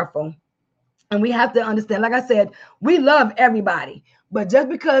be careful, and we have to understand. Like I said, we love everybody, but just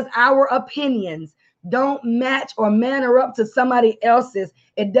because our opinions don't match or manner up to somebody else's,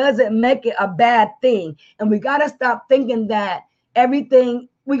 it doesn't make it a bad thing. And we gotta stop thinking that everything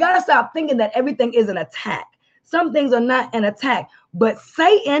is an attack. Some things are not an attack, but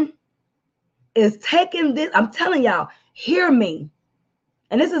Satan is taking this. I'm telling y'all, hear me.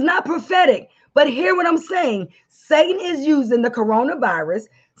 And this is not prophetic, but hear what I'm saying. Satan is using the coronavirus.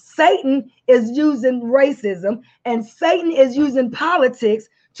 Satan is using racism, and Satan is using politics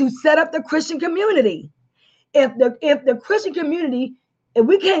to set up the Christian community. If the Christian community, if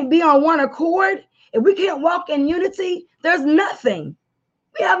we can't be on one accord, if we can't walk in unity, there's nothing.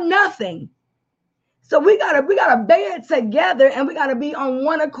 We have nothing. So we gotta band together, and we gotta be on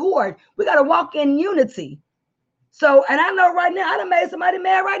one accord. We gotta walk in unity. So, and I know right now, I done made somebody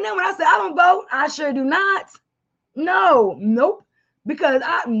mad right now when I say I don't vote. I sure do not. No, nope. Because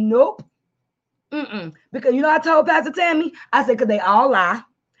nope. Because you know, I told Pastor Tammy, I said, because they all lie,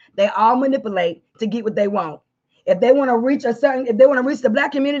 they all manipulate to get what they want. If they want to reach if they want to reach the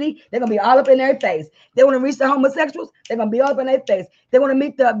Black community, they're gonna be all up in their face. They want to reach the homosexuals, they're gonna be all up in their face. They want to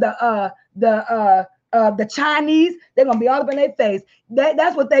meet the Chinese, they're gonna be all up in their face.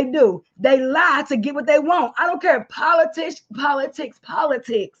 That's what they do. They lie to get what they want. I don't care. Politics.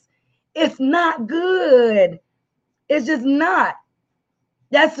 It's not good. It's just not.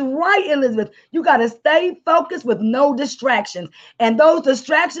 That's right, Elizabeth. You got to stay focused with no distractions. And those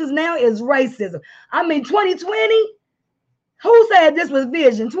distractions now is racism. I mean, 2020, who said this was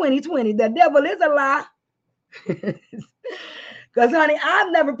vision 2020? The devil is a lie. Because, honey,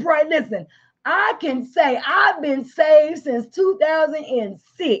 I've never prayed. Listen, I can say I've been saved since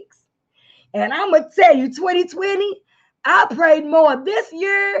 2006. And I'm going to tell you, 2020, I prayed more this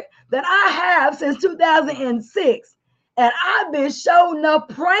year than I have since 2006. And I've been showing up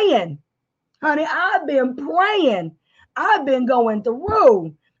praying. Honey, I've been praying. I've been going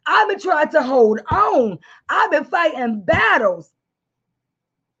through. I've been trying to hold on. I've been fighting battles.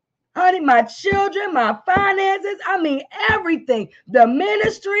 Honey, my children, my finances, I mean everything. The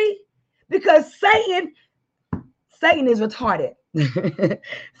ministry, because Satan is retarded.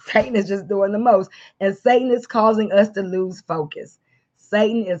 Satan is just doing the most. And Satan is causing us to lose focus.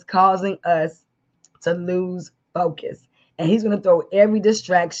 Satan is causing us to lose focus. And he's going to throw every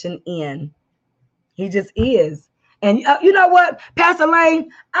distraction in. He just is. And you know what, Pastor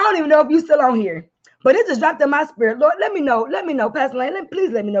Lane, I don't even know if you're still on here, but it just dropped in my spirit. Lord, let me know, Pastor Lane. Please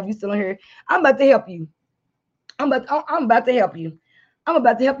let me know if you're still on here. I'm about to help you. I'm about to help you. I'm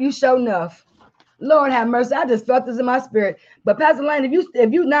about to help you show enough. Lord have mercy. I just felt this in my spirit. But Pastor Lane,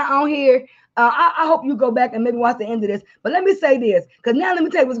 if you're not on here, I hope you go back and maybe watch the end of this. But let me say this, because now let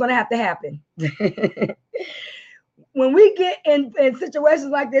me tell you what's going to have to happen. When we get in situations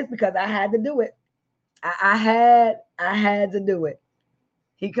like this, because I had to do it. I had to do it.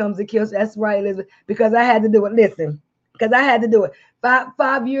 He comes to kill. That's right, Elizabeth. Because I had to do it. Listen, because I had to do it.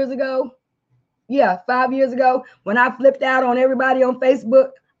 5 years ago. Yeah, 5 years ago, when I flipped out on everybody on Facebook,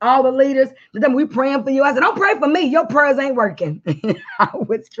 all the leaders, we praying for you. I said, don't pray for me. Your prayers ain't working. I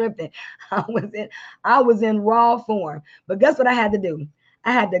was tripping. I was in raw form. But guess what I had to do?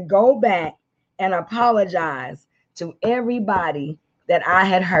 I had to go back and apologize to everybody that I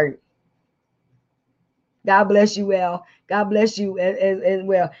had hurt. God bless you, well. God bless you as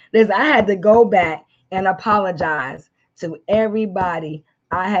well. Listen, I had to go back and apologize to everybody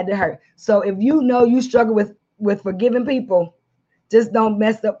I had to hurt. So if you know you struggle with forgiving people, just don't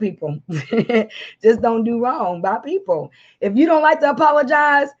mess up people. Just don't do wrong by people. If you don't like to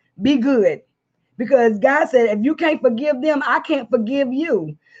apologize, be good. Because God said, if you can't forgive them, I can't forgive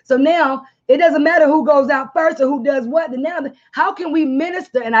you. So now it doesn't matter who goes out first or who does what. And now, how can we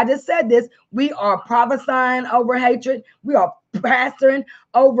minister? And I just said this, we are prophesying over hatred. We are pastoring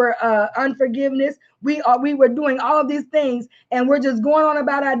over unforgiveness. We were doing all of these things, and we're just going on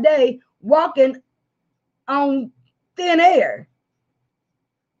about our day, walking on thin air.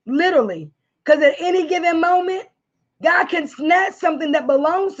 Literally. Because at any given moment, God can snatch something that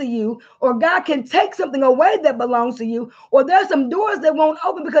belongs to you, or God can take something away that belongs to you, or there's some doors that won't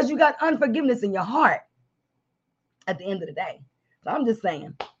open because you got unforgiveness in your heart at the end of the day. So I'm just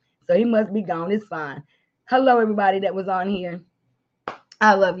saying. So he must be gone. It's fine. Hello, everybody that was on here.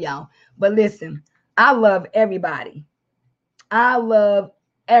 I love y'all. But listen, I love everybody. I love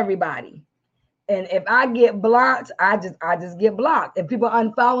everybody. And if I get blocked, I just get blocked. If people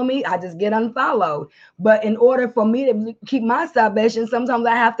unfollow me, I just get unfollowed. But in order for me to keep my salvation, sometimes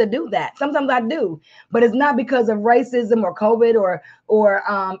I have to do that. Sometimes I do. But it's not because of racism or COVID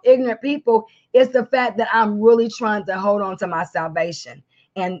or ignorant people. It's the fact that I'm really trying to hold on to my salvation.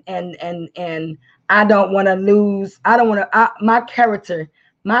 And I don't want to lose. I don't want to.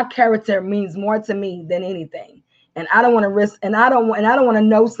 My character means more to me than anything. And I don't want to risk, and I don't want to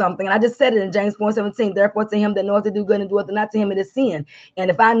know something. And I just said it in James 4:17. Therefore, to him that knoweth to do good and doeth it not, to him it is sin. And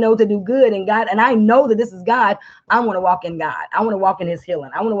if I know to do good and God, and I know that this is God, I want to walk in God. I want to walk in his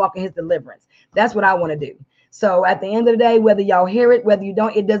healing. I want to walk in his deliverance. That's what I want to do. So at the end of the day, whether y'all hear it, whether you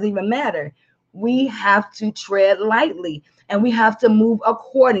don't, it doesn't even matter. We have to tread lightly, and we have to move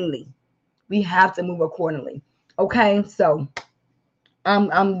accordingly. We have to move accordingly. Okay, so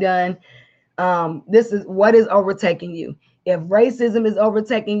I'm done. This is what is overtaking you. If racism is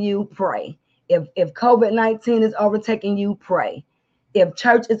overtaking you, pray. If COVID-19 is overtaking you, pray. If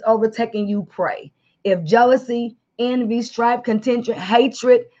church is overtaking you, pray. If jealousy, envy, strife, contention,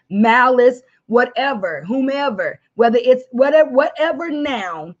 hatred, malice, whatever, whomever, whether it's whatever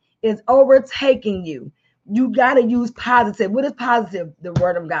noun is overtaking you, you got to use positive. What is positive? The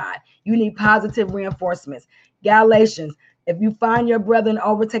word of God. You need positive reinforcements. Galatians, if you find your brethren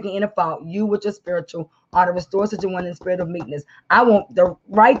overtaking in a fault, you which are spiritual ought to restore such a one in spirit of meekness. I want the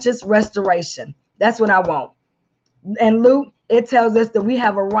righteous restoration. That's what I want. And Luke, it tells us that we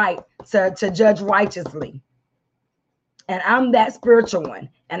have a right to judge righteously. And I'm that spiritual one.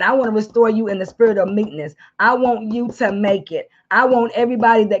 And I want to restore you in the spirit of meekness. I want you to make it. I want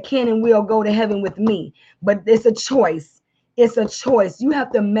everybody that can and will go to heaven with me. But it's a choice. It's a choice. You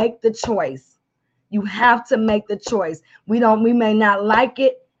have to make the choice. You have to make the choice. We may not like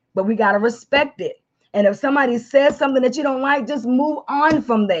it, but we got to respect it. And if somebody says something that you don't like, just move on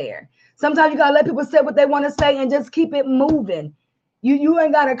from there. Sometimes you got to let people say what they want to say and just keep it moving. You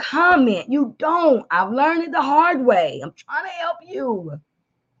ain't got to comment. You don't. I've learned it the hard way. I'm trying to help you.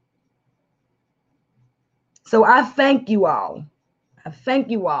 So I thank you all. I thank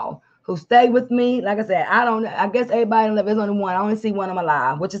you all who stayed with me. Like I said, I guess everybody in love. There's only one. I only see one of them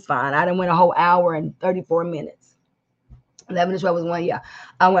alive, which is fine. I didn't win a whole hour and 34 minutes. 11 to 12 was 1 year.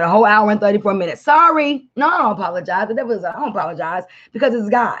 I went a whole hour and 34 minutes. Sorry. No, I don't apologize. I don't apologize because it's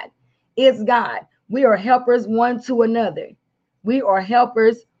God. It's God. We are helpers one to another. We are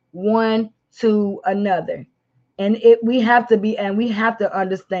helpers one to another. And we have to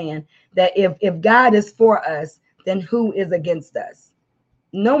understand that if God is for us, then who is against us?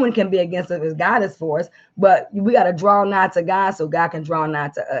 No one can be against us if God is for us, but we got to draw nigh to God so God can draw nigh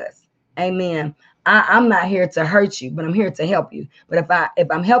to us. Amen. I'm not here to hurt you, but I'm here to help you. But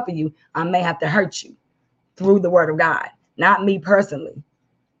if I'm helping you, I may have to hurt you through the word of God, not me personally,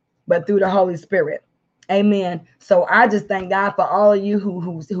 but through the Holy Spirit. Amen. So I just thank God for all of you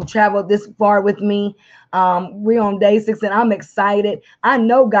who traveled this far with me. We're on day 6 and I'm excited. I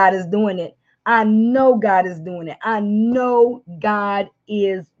know God is doing it. I know God is doing it. I know God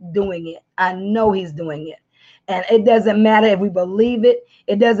is doing it. I know he's doing it. And it doesn't matter if we believe it.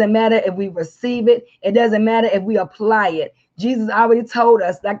 It doesn't matter if we receive it. It doesn't matter if we apply it. Jesus already told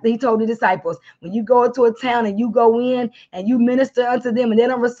us, like he told the disciples, when you go into a town and you go in and you minister unto them and they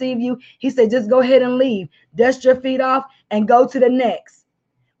don't receive you, he said, just go ahead and leave. Dust your feet off and go to the next.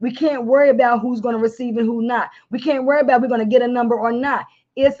 We can't worry about who's going to receive and who not. We can't worry about if we're going to get a number or not.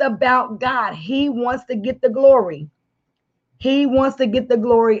 It's about God. He wants to get the glory. He wants to get the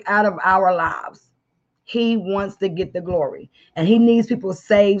glory out of our lives. He wants to get the glory. And he needs people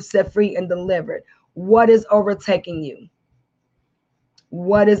saved, set free, and delivered. What is overtaking you?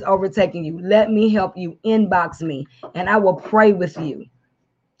 What is overtaking you? Let me help you. Inbox me and I will pray with you.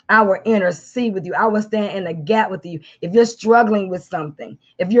 I will intercede with you. I will stand in the gap with you. If you're struggling with something,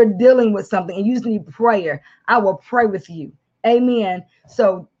 if you're dealing with something and you just need prayer, I will pray with you. Amen.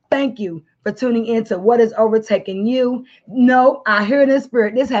 So thank you for tuning into what is overtaking you. No, I hear the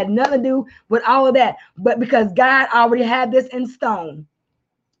spirit. This had nothing to do with all of that, but because God already had this in stone.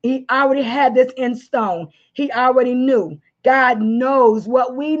 He already had this in stone. He already knew. God knows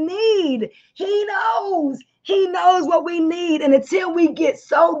what we need. He knows. He knows what we need. And until we get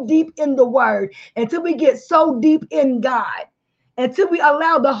so deep in the word, until we get so deep in God, until we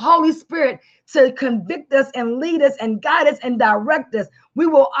allow the Holy Spirit to convict us and lead us and guide us and direct us, we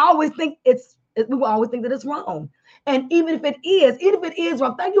will always think that it's wrong. And even if it is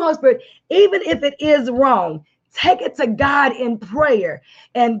wrong, thank you, Holy Spirit. Even if it is wrong, take it to God in prayer,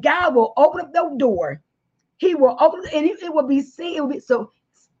 and God will open up the door. He will open and it will be seen. It will be so.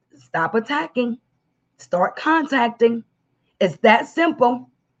 Stop attacking. Start contacting. It's that simple.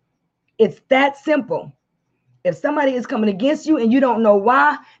 It's that simple. If somebody is coming against you and you don't know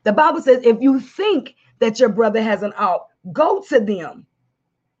why, the Bible says if you think that your brother has an ought, go to them.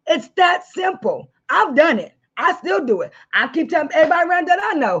 It's that simple. I've done it. I still do it. I keep telling everybody around that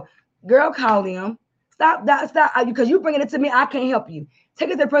I know, girl, call them. Stop, because you're bringing it to me. I can't help you. Take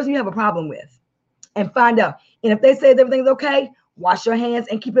it to the person you have a problem with and find out. And if they say everything's okay, wash your hands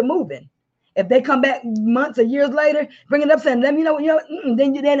and keep it moving. If they come back months or years later, bring it up saying, let me know,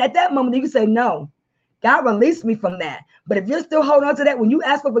 then at that moment, you can say, no, God released me from that. But if you're still holding on to that, when you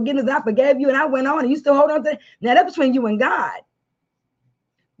ask for forgiveness, I forgave you and I went on and you still hold on to it, now that's between you and God.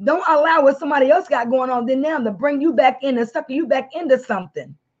 Don't allow what somebody else got going on then now to bring you back in and suck you back into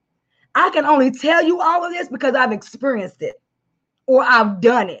something. I can only tell you all of this because I've experienced it or I've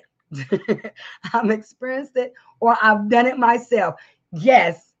done it. I've experienced it or I've done it myself.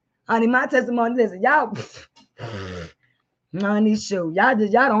 Yes, Honey, my testimony, listen, y'all, honey, shoot, y'all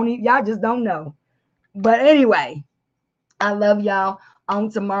just don't know. But anyway, I love y'all. On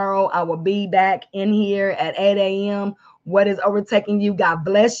tomorrow, I will be back in here at 8 a.m. What is overtaking you? God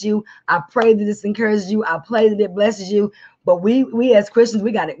bless you. I pray that this encourages you. I pray that it blesses you. But we as Christians,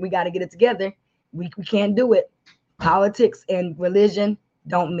 we got to get it together. We can't do it. Politics and religion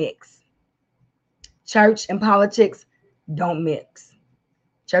don't mix. Church and politics don't mix.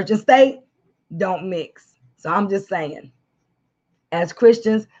 Church and state don't mix. So I'm just saying, as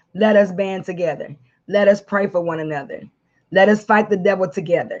Christians, let us band together. Let us pray for one another. Let us fight the devil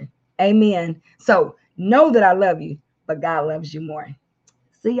together. Amen. So know that I love you, but God loves you more.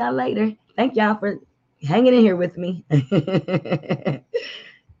 See y'all later. Thank y'all for hanging in here with me.